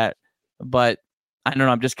credit for that. But I don't know.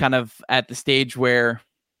 I'm just kind of at the stage where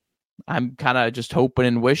I'm kind of just hoping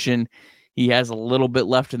and wishing he has a little bit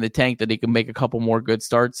left in the tank that he can make a couple more good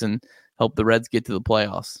starts and help the Reds get to the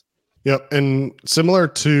playoffs. Yep. And similar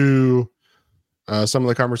to some of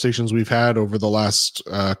the conversations we've had over the last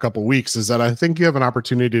couple weeks is that I think you have an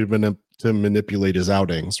opportunity to manipulate his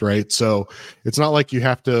outings, right? So it's not like you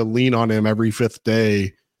have to lean on him every fifth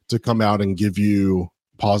day to come out and give you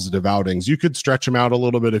positive outings. You could stretch him out a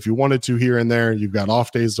little bit if you wanted to here and there. You've got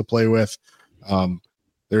off days to play with.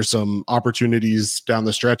 There's some opportunities down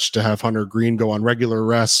the stretch to have Hunter Green go on regular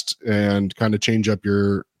rest and kind of change up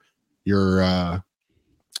your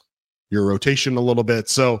rotation a little bit.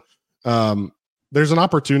 So there's an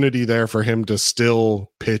opportunity there for him to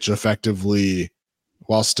still pitch effectively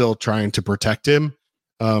while still trying to protect him.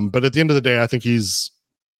 But at the end of the day, I think his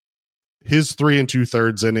 3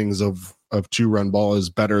 2/3 innings of 2-run ball is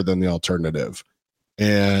better than the alternative.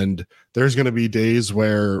 And there's going to be days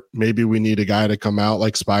where maybe we need a guy to come out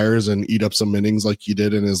like Spires and eat up some innings like he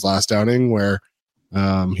did in his last outing where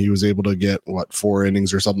he was able to get 4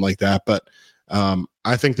 innings or something like that. But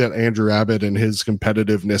I think that Andrew Abbott and his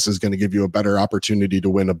competitiveness is going to give you a better opportunity to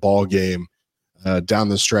win a ball game down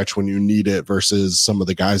the stretch when you need it versus some of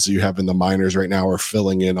the guys that you have in the minors right now are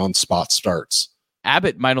filling in on spot starts.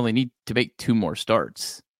 Abbott might only need to make 2 more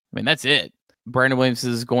starts. I mean, that's it. Brandon Williams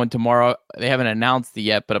is going tomorrow. They haven't announced it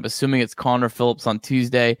yet, but I'm assuming it's Connor Phillips on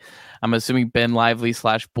Tuesday. I'm assuming Ben Lively /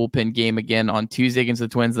 bullpen game again on Tuesday against the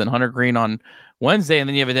Twins, then Hunter Green on Wednesday, and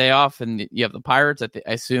then you have a day off, and you have the Pirates. I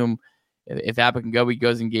assume if Abbott can go, he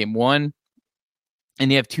goes in game 1.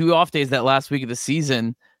 And you have 2 off days that last week of the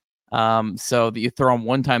season, so that you throw him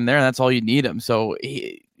one time there, and that's all you need him. So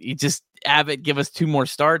he just, Abbott, give us 2 more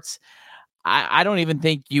starts. I don't even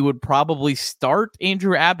think you would probably start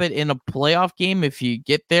Andrew Abbott in a playoff game if you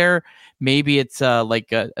get there. Maybe it's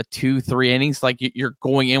like a 2-3 innings, like you're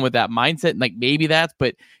going in with that mindset, and like maybe that's,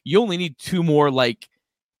 but you only need 2 more like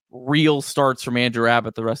real starts from Andrew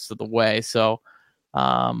Abbott the rest of the way. So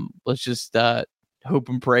let's just hope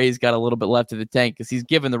and pray he's got a little bit left in the tank because he's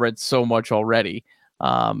given the Reds so much already.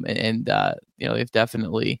 They've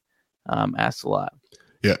definitely asked a lot.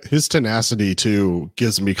 Yeah, his tenacity too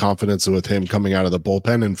gives me confidence with him coming out of the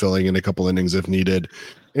bullpen and filling in a couple innings if needed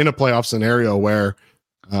in a playoff scenario where,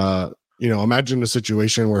 imagine a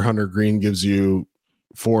situation where Hunter Green gives you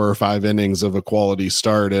 4 or 5 innings of a quality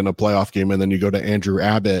start in a playoff game, and then you go to Andrew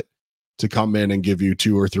Abbott to come in and give you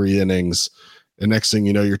 2 or 3 innings. The next thing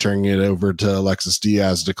you know, you're turning it over to Alexis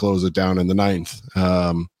Diaz to close it down in the 9th.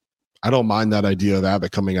 I don't mind that idea of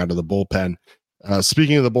Abbott coming out of the bullpen.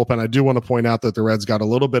 Speaking of the bullpen, I do want to point out that the Reds got a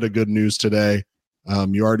little bit of good news today.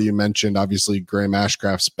 You already mentioned, obviously, Graham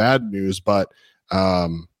Ashcraft's bad news, but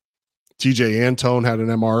TJ Antone had an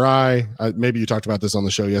MRI. Maybe you talked about this on the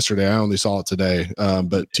show yesterday. I only saw it today.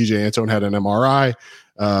 But TJ Antone had an MRI,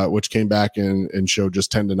 which came back and showed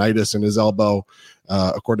just tendonitis in his elbow.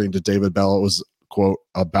 According to David Bell, it was, quote,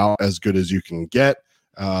 about as good as you can get.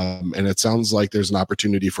 And it sounds like there's an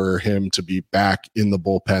opportunity for him to be back in the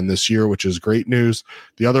bullpen this year, which is great news.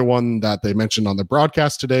 The other one that they mentioned on the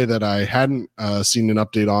broadcast today that I hadn't seen an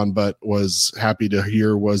update on, but was happy to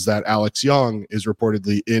hear, was that Alex Young is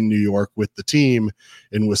reportedly in New York with the team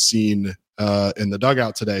and was seen in the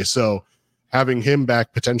dugout today. So having him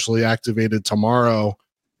back potentially activated tomorrow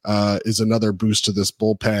is another boost to this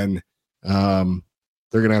bullpen.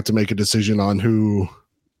 They're going to have to make a decision on who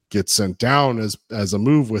gets sent down as a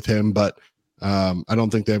move with him, but I don't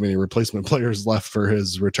think they have any replacement players left for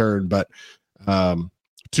his return. But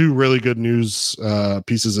 2 really good news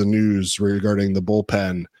pieces of news regarding the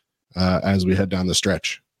bullpen as we head down the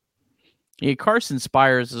stretch. Yeah, Carson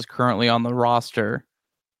Spires is currently on the roster,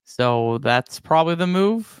 so that's probably the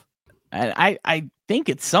move. And I think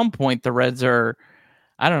at some point the Reds are,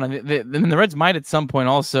 I don't know, the Reds might at some point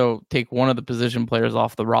also take one of the position players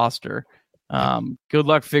off the roster. Good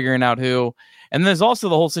luck figuring out who. And there's also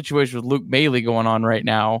the whole situation with Luke Maile going on right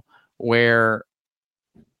now, where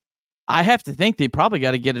I have to think they probably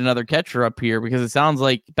got to get another catcher up here, because it sounds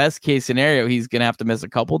like best case scenario, he's going to have to miss a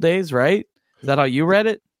couple days, right? Is that how you read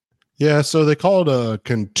it? Yeah, so they call it a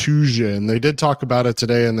contusion. They did talk about it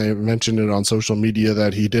today, and they mentioned it on social media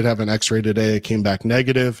that he did have an X-ray today. It came back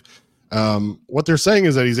negative. What they're saying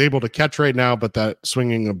is that he's able to catch right now, but that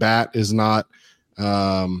swinging a bat is not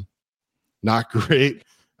great.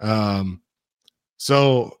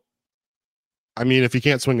 So, I mean, if he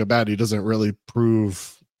can't swing a bat, he doesn't really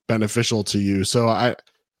prove beneficial to you. So I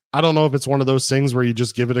don't know if it's one of those things where you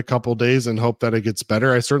just give it a couple days and hope that it gets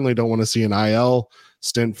better. I certainly don't want to see an IL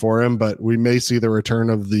stint for him, but we may see the return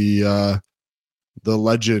of the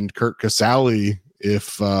legend Kurt Casale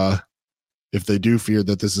if they do fear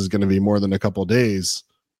that this is going to be more than a couple days.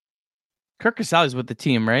 Kurt Casale's with the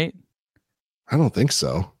team, right? I don't think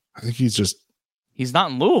so. I think he's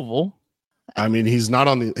not in Louisville. I mean, he's not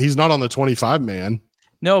on the 25 man.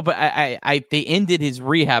 No, but they ended his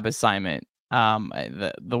rehab assignment.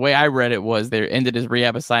 The way I read it was they ended his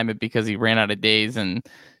rehab assignment because he ran out of days and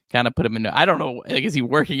kind of put him in. I don't know. Like, is he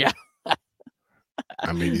working out?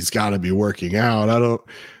 I mean, he's got to be working out.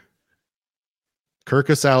 Kurt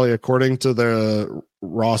Casale, according to the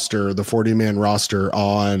roster, the 40-man roster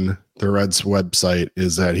on the Reds website,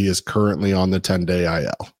 is that he is currently on the 10-day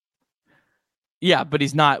IL. Yeah, but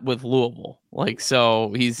he's not with Louisville. Like,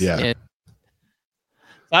 so he's. Yeah.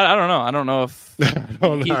 I don't know. I don't know if. I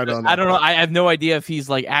don't know. I have no idea if he's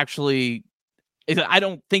like actually. I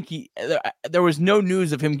don't think there was no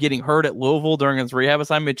news of him getting hurt at Louisville during his rehab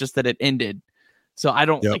assignment, just that it ended. So I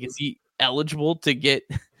don't is he eligible to get.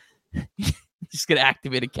 Just going to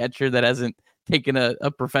activate a catcher that hasn't taken a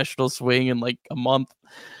professional swing in like a month.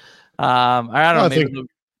 I don't know.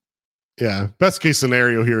 Yeah. Best case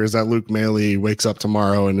scenario here is that Luke Maile wakes up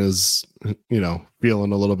tomorrow and is,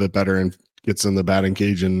 feeling a little bit better and gets in the batting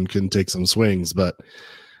cage and can take some swings. But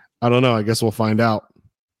I don't know. I guess we'll find out.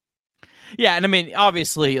 Yeah. And I mean,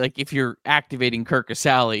 obviously, like if you're activating Kurt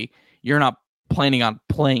Casale, you're not planning on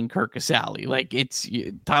playing Kurt Casale. Like it's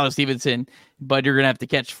Tyler Stevenson, but you're going to have to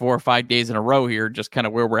catch 4 or 5 days in a row here, just kind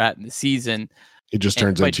of where we're at in the season. It just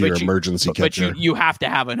turns into your emergency catcher. But you have to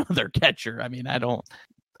have another catcher. I mean, I don't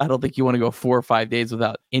think you want to go 4 or 5 days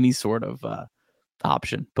without any sort of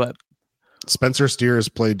option. But Spencer Steer has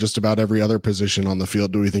played just about every other position on the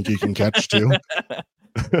field. Do we think he can catch too?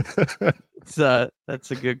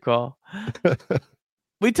 That's a good call.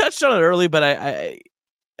 We touched on it early, but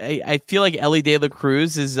I feel like Ellie De La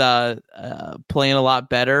Cruz is playing a lot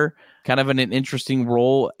better, kind of in an interesting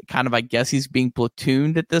role. Kind of, I guess he's being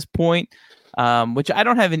platooned at this point, which I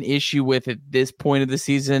don't have an issue with at this point of the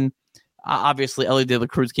season. Obviously, Ellie De La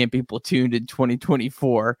Cruz can't be platooned in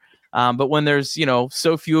 2024. But when there's,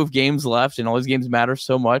 so few of games left and all these games matter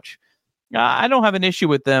so much, I don't have an issue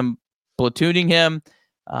with them platooning him.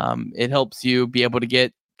 It helps you be able to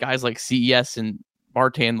get guys like CES and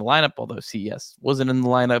Marte in the lineup, although CES wasn't in the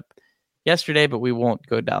lineup yesterday, but we won't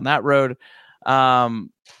go down that road. And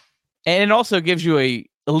it also gives you a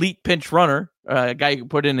elite pinch runner, a guy you can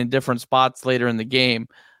put in different spots later in the game.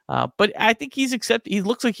 But I think he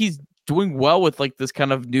looks like he's doing well with like this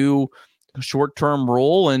kind of new short-term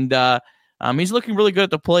role, and he's looking really good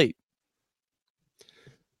at the plate.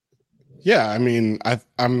 Yeah, I mean,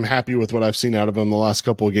 I'm happy with what I've seen out of him the last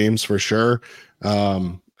couple of games for sure.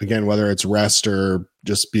 Again, whether it's rest or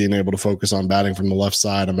just being able to focus on batting from the left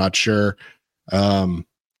side, I'm not sure. An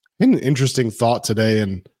interesting thought today,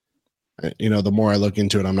 and the more I look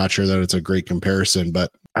into it, I'm not sure that it's a great comparison,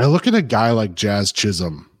 but I look at a guy like Jazz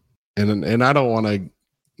Chisholm, and I don't want to,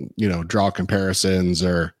 draw comparisons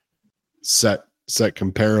or set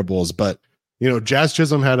comparables, but Jazz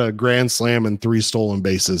Chisholm had a grand slam and 3 stolen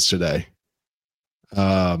bases today.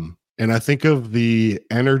 And I think of the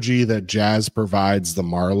energy that Jazz provides the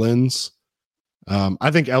Marlins. I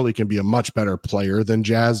think Ellie can be a much better player than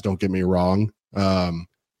Jazz. Don't get me wrong. But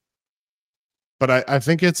I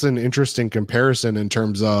think it's an interesting comparison in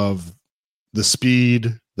terms of the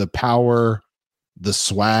speed, the power, the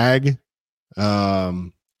swag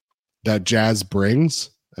that Jazz brings.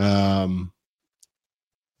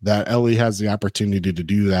 That Ellie has the opportunity to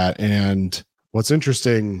do that. And what's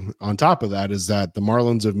interesting on top of that is that the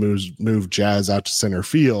Marlins have moved Jazz out to center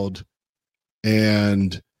field.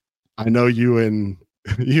 And I know you and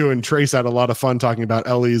Trace had a lot of fun talking about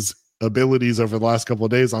Ellie's abilities over the last couple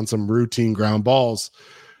of days on some routine ground balls.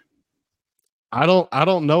 I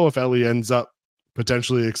don't know if Ellie ends up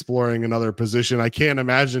potentially exploring another position. I can't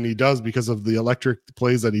imagine he does because of the electric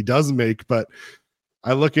plays that he does make, but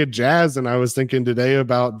I look at Jazz, and I was thinking today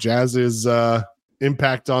about Jazz's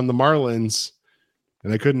impact on the Marlins,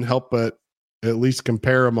 and I couldn't help but at least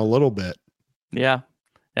compare him a little bit. Yeah.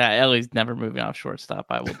 Ellie's never moving off shortstop.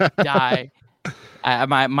 I will die.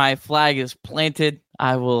 My flag is planted.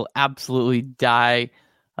 I will absolutely die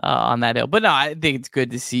on that hill. But no, I think it's good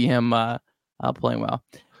to see him playing well.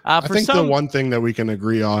 I think the one thing that we can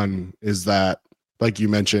agree on is that, like you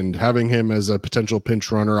mentioned, having him as a potential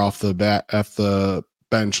pinch runner off the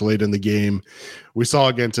bench late in the game. We saw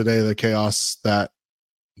again today the chaos that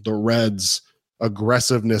the Reds'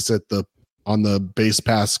 aggressiveness on the base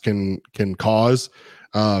pass can cause.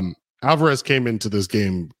 Alvarez came into this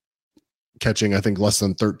game catching, I think, less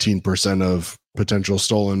than 13% of potential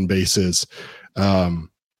stolen bases. But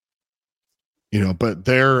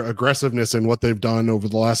their aggressiveness and what they've done over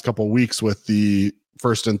the last couple of weeks with the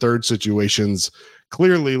first and third situations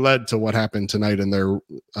clearly led to what happened tonight in their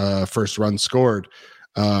first run scored.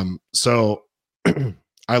 So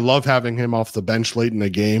I love having him off the bench late in the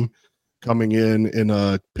game, coming in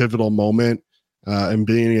a pivotal moment, and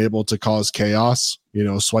being able to cause chaos,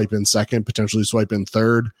 swipe in second, potentially swipe in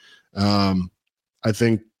third. I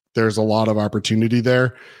think there's a lot of opportunity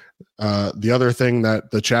there. The other thing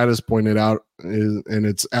that the chat has pointed out is, and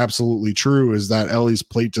it's absolutely true, is that Ellie's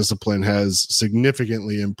plate discipline has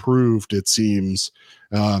significantly improved, it seems.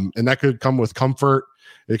 And that could come with comfort.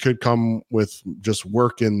 It could come with just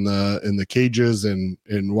work in the cages and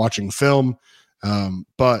watching film.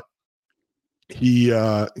 But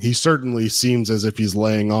he certainly seems as if he's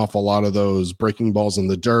laying off a lot of those breaking balls in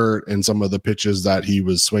the dirt and some of the pitches that he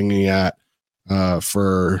was swinging at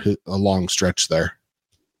for a long stretch there.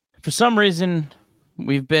 For some reason,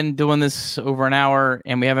 we've been doing this over an hour,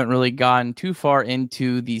 and we haven't really gotten too far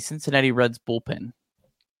into the Cincinnati Reds bullpen,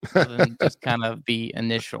 other than just kind of the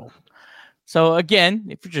initial. So again,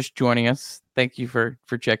 if you're just joining us, thank you for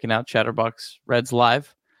checking out Chatterbox Reds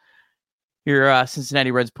Live, your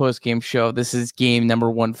Cincinnati Reds post-game show. This is game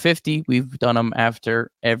number 150. We've done them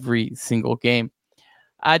after every single game.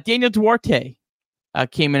 Daniel Duarte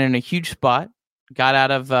came in a huge spot, got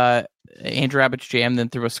out of Andrew Abbott's jam, then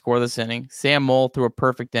threw a scoreless inning. Sam Moll threw a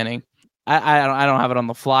perfect inning. I don't have it on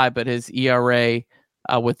the fly, but his ERA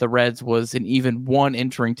with the Reds was an even 1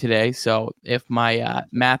 entering today. So if my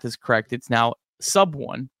math is correct, it's now sub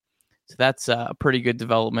 1. So that's a pretty good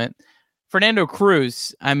development. Fernando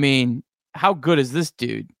Cruz, I mean, how good is this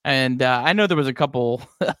dude? And I know there was a couple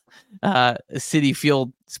Citi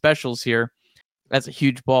Field specials here. That's a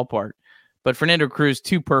huge ballpark. But Fernando Cruz,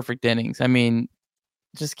 2 perfect innings. I mean,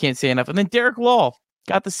 just can't say enough. And then Derek Law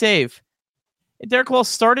got the save. And Derek Law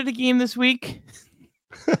started a game this week.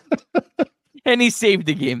 And he saved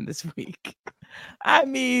a game this week. I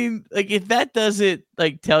mean, like, if that doesn't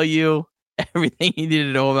tell you everything you need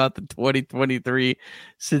to know about the 2023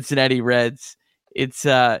 Cincinnati Reds, it's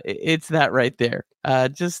that right there.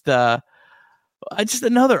 Just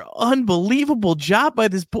another unbelievable job by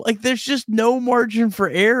this. There's just no margin for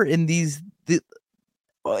error in these.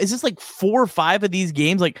 Is this 4 or 5 of these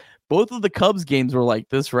games? Both of the Cubs games were like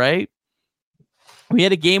this, right? We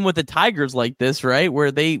had a game with the Tigers like this, right?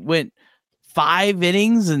 Where they went 5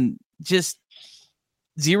 innings and just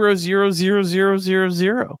 0, 0, 0, 0, 0,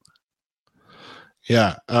 0.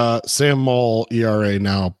 Yeah. Sam Moll ERA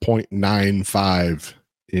now 0.95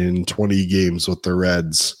 in 20 games with the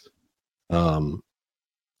Reds.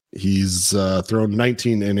 He's thrown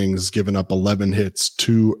 19 innings, given up 11 hits,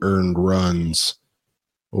 2 earned runs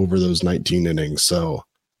over those 19 innings. So,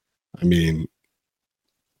 I mean,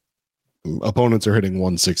 opponents are hitting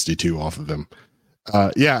 162 off of him.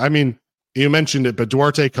 I mean, you mentioned it, but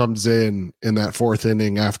Duarte comes in that 4th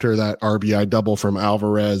inning after that RBI double from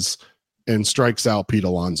Alvarez and strikes out Pete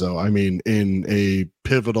Alonso. I mean, in a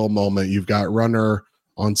pivotal moment, you've got runner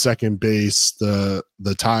on second base, the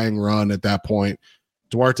tying run at that point.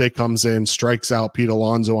 Duarte comes in, strikes out Pete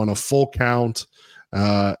Alonso on a full count,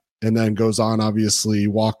 and then goes on, obviously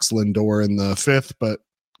walks Lindor in the 5th, but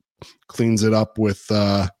cleans it up with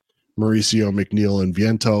Mauricio McNeil and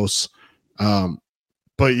Vientos.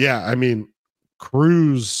 But yeah, I mean,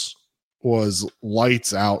 Cruz was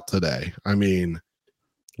lights out today. I mean,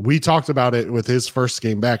 we talked about it with his first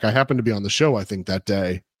game back. I happened to be on the show, I think, that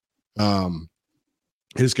day.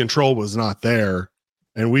 His control was not there.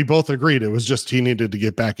 And we both agreed it was just he needed to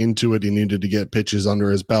get back into it. He needed to get pitches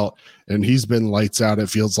under his belt. And he's been lights out, it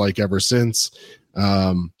feels like, ever since.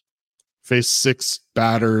 Faced 6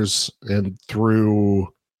 batters and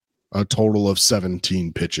threw a total of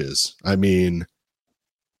 17 pitches. I mean,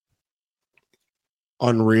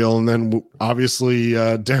 unreal. And then obviously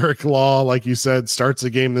Derek Law, like you said, starts a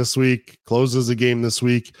game this week, closes a game this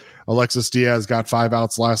week. Alexis Diaz got 5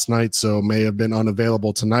 outs last night, so may have been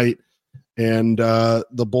unavailable tonight. And the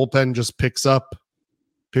bullpen just picks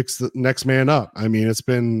the next man up. I mean, it's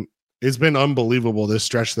been unbelievable, this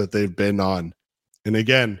stretch that they've been on. And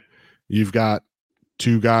again, you've got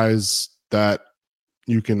 2 guys that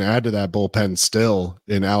you can add to that bullpen still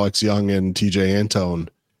in Alex Young and TJ Antone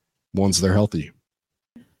once they're healthy.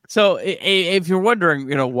 So if you're wondering,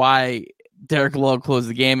 why Derek Law closed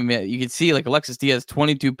the game, I mean, you can see like Alexis Diaz,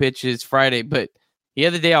 22 pitches Friday, but he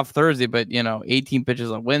had the day off Thursday, but 18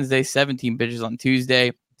 pitches on Wednesday, 17 pitches on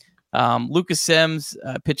Tuesday. Lucas Sims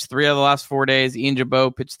pitched 3 out of the last 4 days. Ian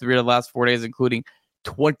Jabot pitched 3 out of the last 4 days, including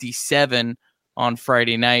 27 on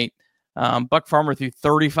Friday night. Buck Farmer threw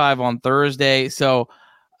 35 on Thursday. So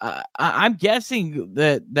I'm guessing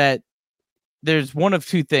that there's one of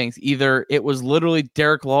 2 things. Either it was literally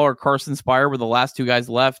Derek Law or Carson Spire were the last 2 guys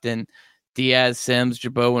left, and Diaz, Sims,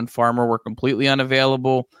 Jabot, and Farmer were completely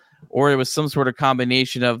unavailable, or it was some sort of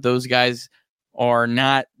combination of those guys are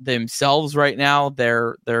not themselves right now.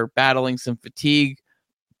 They're battling some fatigue.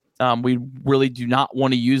 We really do not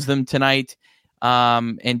want to use them tonight.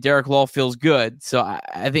 And Derek Law feels good. So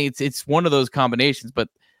I think it's one of those combinations, but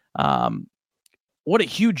what a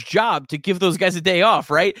huge job to give those guys a day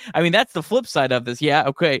off, right? I mean, that's the flip side of this. Yeah.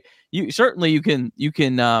 Okay. You can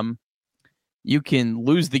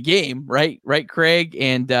lose the game, right? Right, Craig?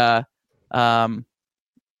 And that would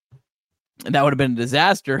have been a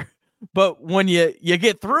disaster. But when you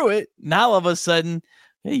get through it, now all of a sudden,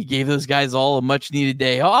 you gave those guys all a much needed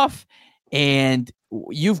day off, and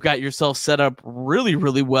you've got yourself set up really,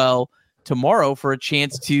 really well tomorrow for a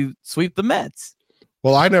chance to sweep the Mets.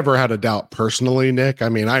 Well, I never had a doubt personally, Nick. I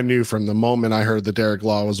mean, I knew from the moment I heard that Derek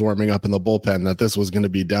Law was warming up in the bullpen that this was going to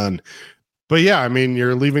be done. But yeah, I mean,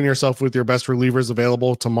 you're leaving yourself with your best relievers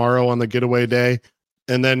available tomorrow on the getaway day.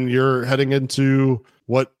 And then you're heading into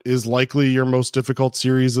what is likely your most difficult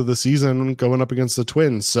series of the season, going up against the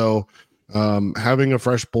Twins. So having a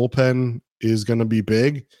fresh bullpen is going to be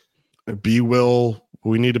big. We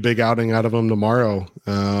need a big outing out of them tomorrow.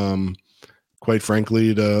 Quite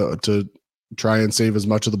frankly, to try and save as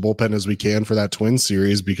much of the bullpen as we can for that Twins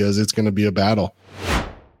series, because it's going to be a battle.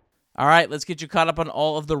 All right, let's get you caught up on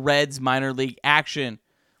all of the Reds minor league action.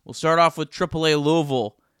 We'll start off with AAA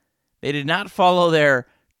Louisville. They did not follow their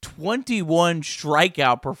 21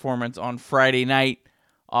 strikeout performance on Friday night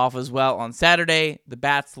off as well on Saturday. The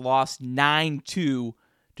Bats lost 9-2 to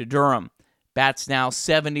Durham. Bats now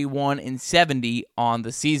 71-70 on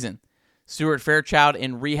the season. Stuart Fairchild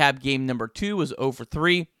in rehab game number 2 was 0 for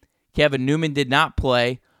 3. Kevin Newman did not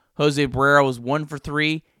play. Jose Barrera was 1 for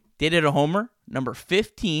 3. Did hit a homer, number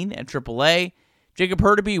 15 at AAA. Jacob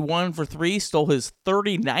Hurtubise 1 for 3, stole his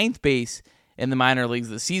 39th base in the minor leagues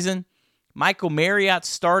this season. Michael Marriott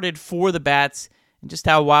started for the Bats. And just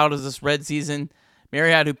how wild is this Red season?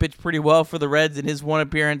 Marriott, who pitched pretty well for the Reds in his one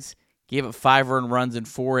appearance, gave up 5 earned runs in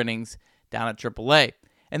 4 innings down at AAA.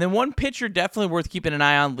 And then one pitcher definitely worth keeping an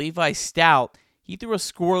eye on, Levi Stout. He threw a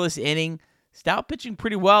scoreless inning. Stout pitching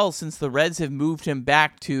pretty well since the Reds have moved him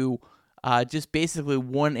back to just basically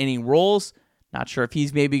 1-inning rolls. Not sure if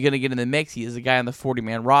he's maybe going to get in the mix. He is a guy on the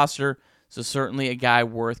 40-man roster, so certainly a guy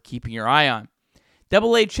worth keeping your eye on.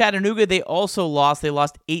 Double-A Chattanooga, they also lost. They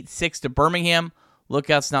lost 8-6 to Birmingham.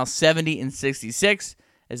 Lookouts now 70-66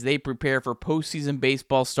 as they prepare for postseason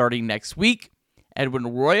baseball starting next week. Edwin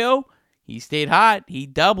Arroyo, he stayed hot. He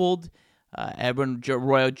doubled. Edwin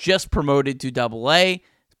Arroyo just promoted to Double-A.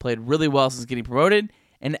 He's played really well since getting promoted.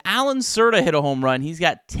 And Alan Cerda hit a home run. He's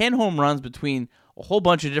got 10 home runs between a whole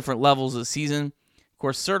bunch of different levels this season. Of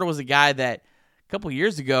course, Cerda was a guy that a couple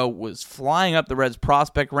years ago was flying up the Reds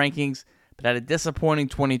prospect rankings, but had a disappointing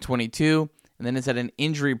 2022, and then has had an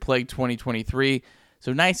injury-plagued 2023.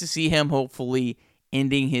 So nice to see him hopefully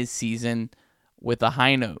ending his season with a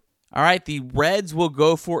high note. All right, the Reds will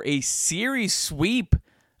go for a series sweep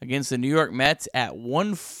against the New York Mets at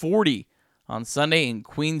 1:40 on Sunday in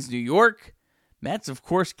Queens, New York. Mets, of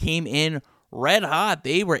course, came in red hot.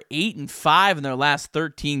 They were 8-5 in their last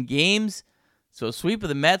 13 games. So a sweep of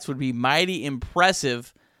the Mets would be mighty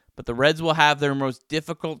impressive, but the Reds will have their most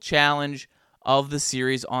difficult challenge of the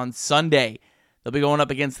series on Sunday. They'll be going up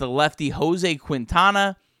against the lefty Jose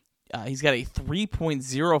Quintana. He's got a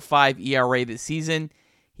 3.05 ERA this season.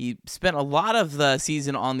 He spent a lot of the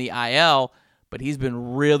season on the IL, but he's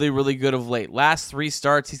been really, really good of late. Last 3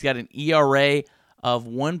 starts, he's got an ERA of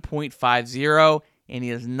 1.50, and he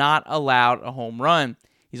has not allowed a home run.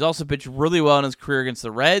 He's also pitched really well in his career against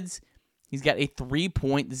the Reds. He's got a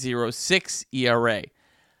 3.06 ERA.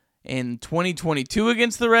 In 2022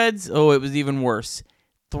 against the Reds, it was even worse.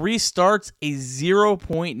 3 starts, a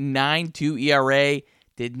 0.92 ERA,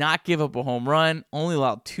 did not give up a home run, only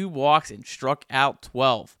allowed 2 walks, and struck out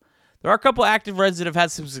 12. There are a couple active Reds that have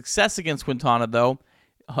had some success against Quintana, though.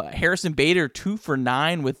 Harrison Bader, 2 for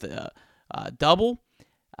 9 with a double.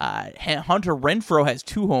 Hunter Renfroe has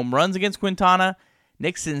 2 home runs against Quintana.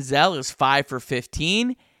 Nick Senzel is 5 for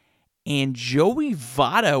 15. And Joey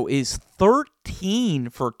Votto is 13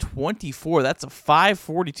 for 24. That's a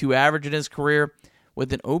 5.42 average in his career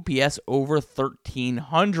with an OPS over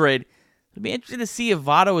 1,300. It'll be interesting to see if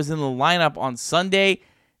Votto is in the lineup on Sunday.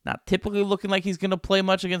 Not typically looking like he's going to play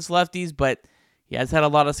much against lefties, but he has had a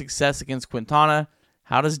lot of success against Quintana.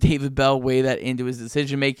 How does David Bell weigh that into his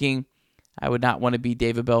decision-making? I would not want to be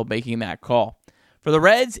David Bell making that call. For the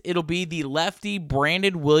Reds, it'll be the lefty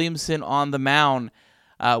Brandon Williamson on the mound.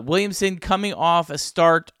 Williamson coming off a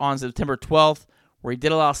start on September 12th where he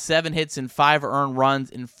did allow 7 hits and 5 earned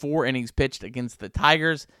runs in 4 innings pitched against the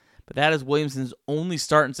Tigers. But that is Williamson's only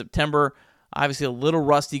start in September. Obviously a little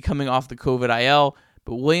rusty coming off the COVID IL,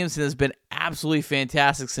 but Williamson has been absolutely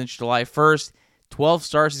fantastic since July 1st. 12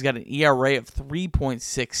 starts, he's got an ERA of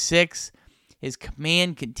 3.66. His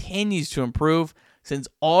command continues to improve. Since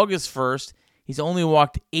August 1st, he's only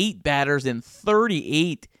walked 8 batters in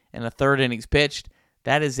 38 and a third innings pitched.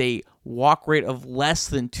 That is a walk rate of less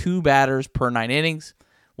than 2 batters per 9 innings.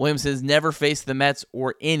 Williamson has never faced the Mets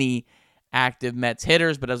or any active Mets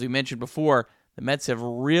hitters, but as we mentioned before, the Mets have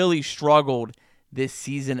really struggled this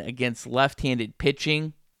season against left-handed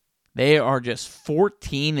pitching. They are just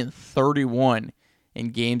 14 and 31 in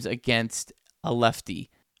games against a lefty.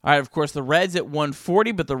 All right, of course, the Reds at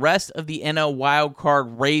 140, but the rest of the NL wild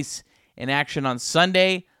card race in action on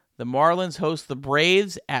Sunday. The Marlins host the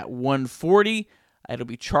Braves at 140. It'll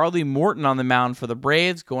be Charlie Morton on the mound for the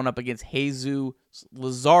Braves going up against Jesus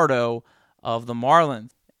Luzardo of the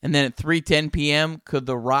Marlins. And then at 3:10 p.m., could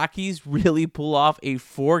the Rockies really pull off a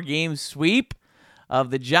 4-game sweep of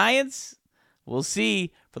the Giants? We'll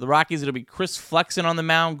see. For the Rockies, it'll be Chris Flexen on the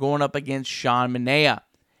mound going up against Sean Manaea.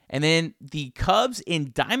 And then the Cubs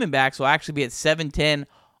and Diamondbacks will actually be at 7:10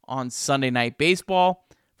 on Sunday Night Baseball.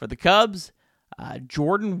 For the Cubs,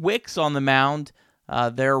 Jordan Wicks on the mound,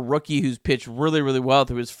 their rookie who's pitched really, really well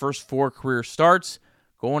through his first 4 career starts,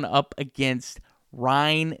 going up against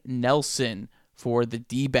Ryan Nelson for the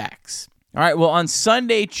D-backs. All right, well, on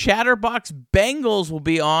Sunday, Chatterbox Bengals will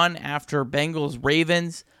be on after Bengals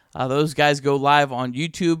Ravens. Those guys go live on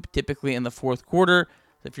YouTube, typically in the 4th quarter.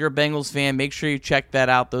 So if you're a Bengals fan, make sure you check that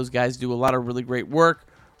out. Those guys do a lot of really great work.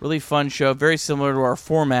 Really fun show, very similar to our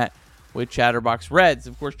format with Chatterbox Reds.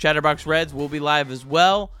 Of course, Chatterbox Reds will be live as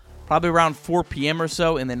well, probably around 4 p.m. or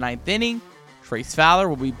so in the 9th inning. Trace Fowler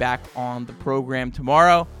will be back on the program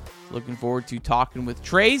tomorrow. Looking forward to talking with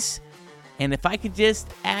Trace. And if I could just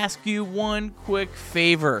ask you one quick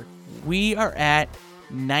favor, we are at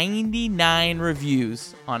 99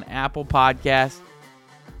 reviews on Apple Podcasts.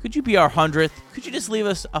 Could you be our 100th? Could you just leave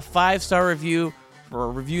us a 5-star review for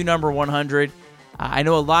review number 100? I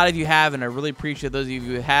know a lot of you have, and I really appreciate those of you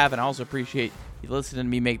who have, and I also appreciate you listening to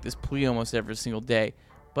me make this plea almost every single day.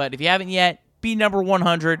 But if you haven't yet, be number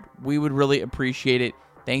 100. We would really appreciate it.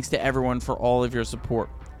 Thanks to everyone for all of your support.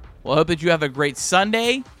 Well, I hope that you have a great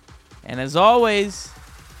Sunday. And as always,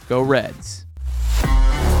 go Reds.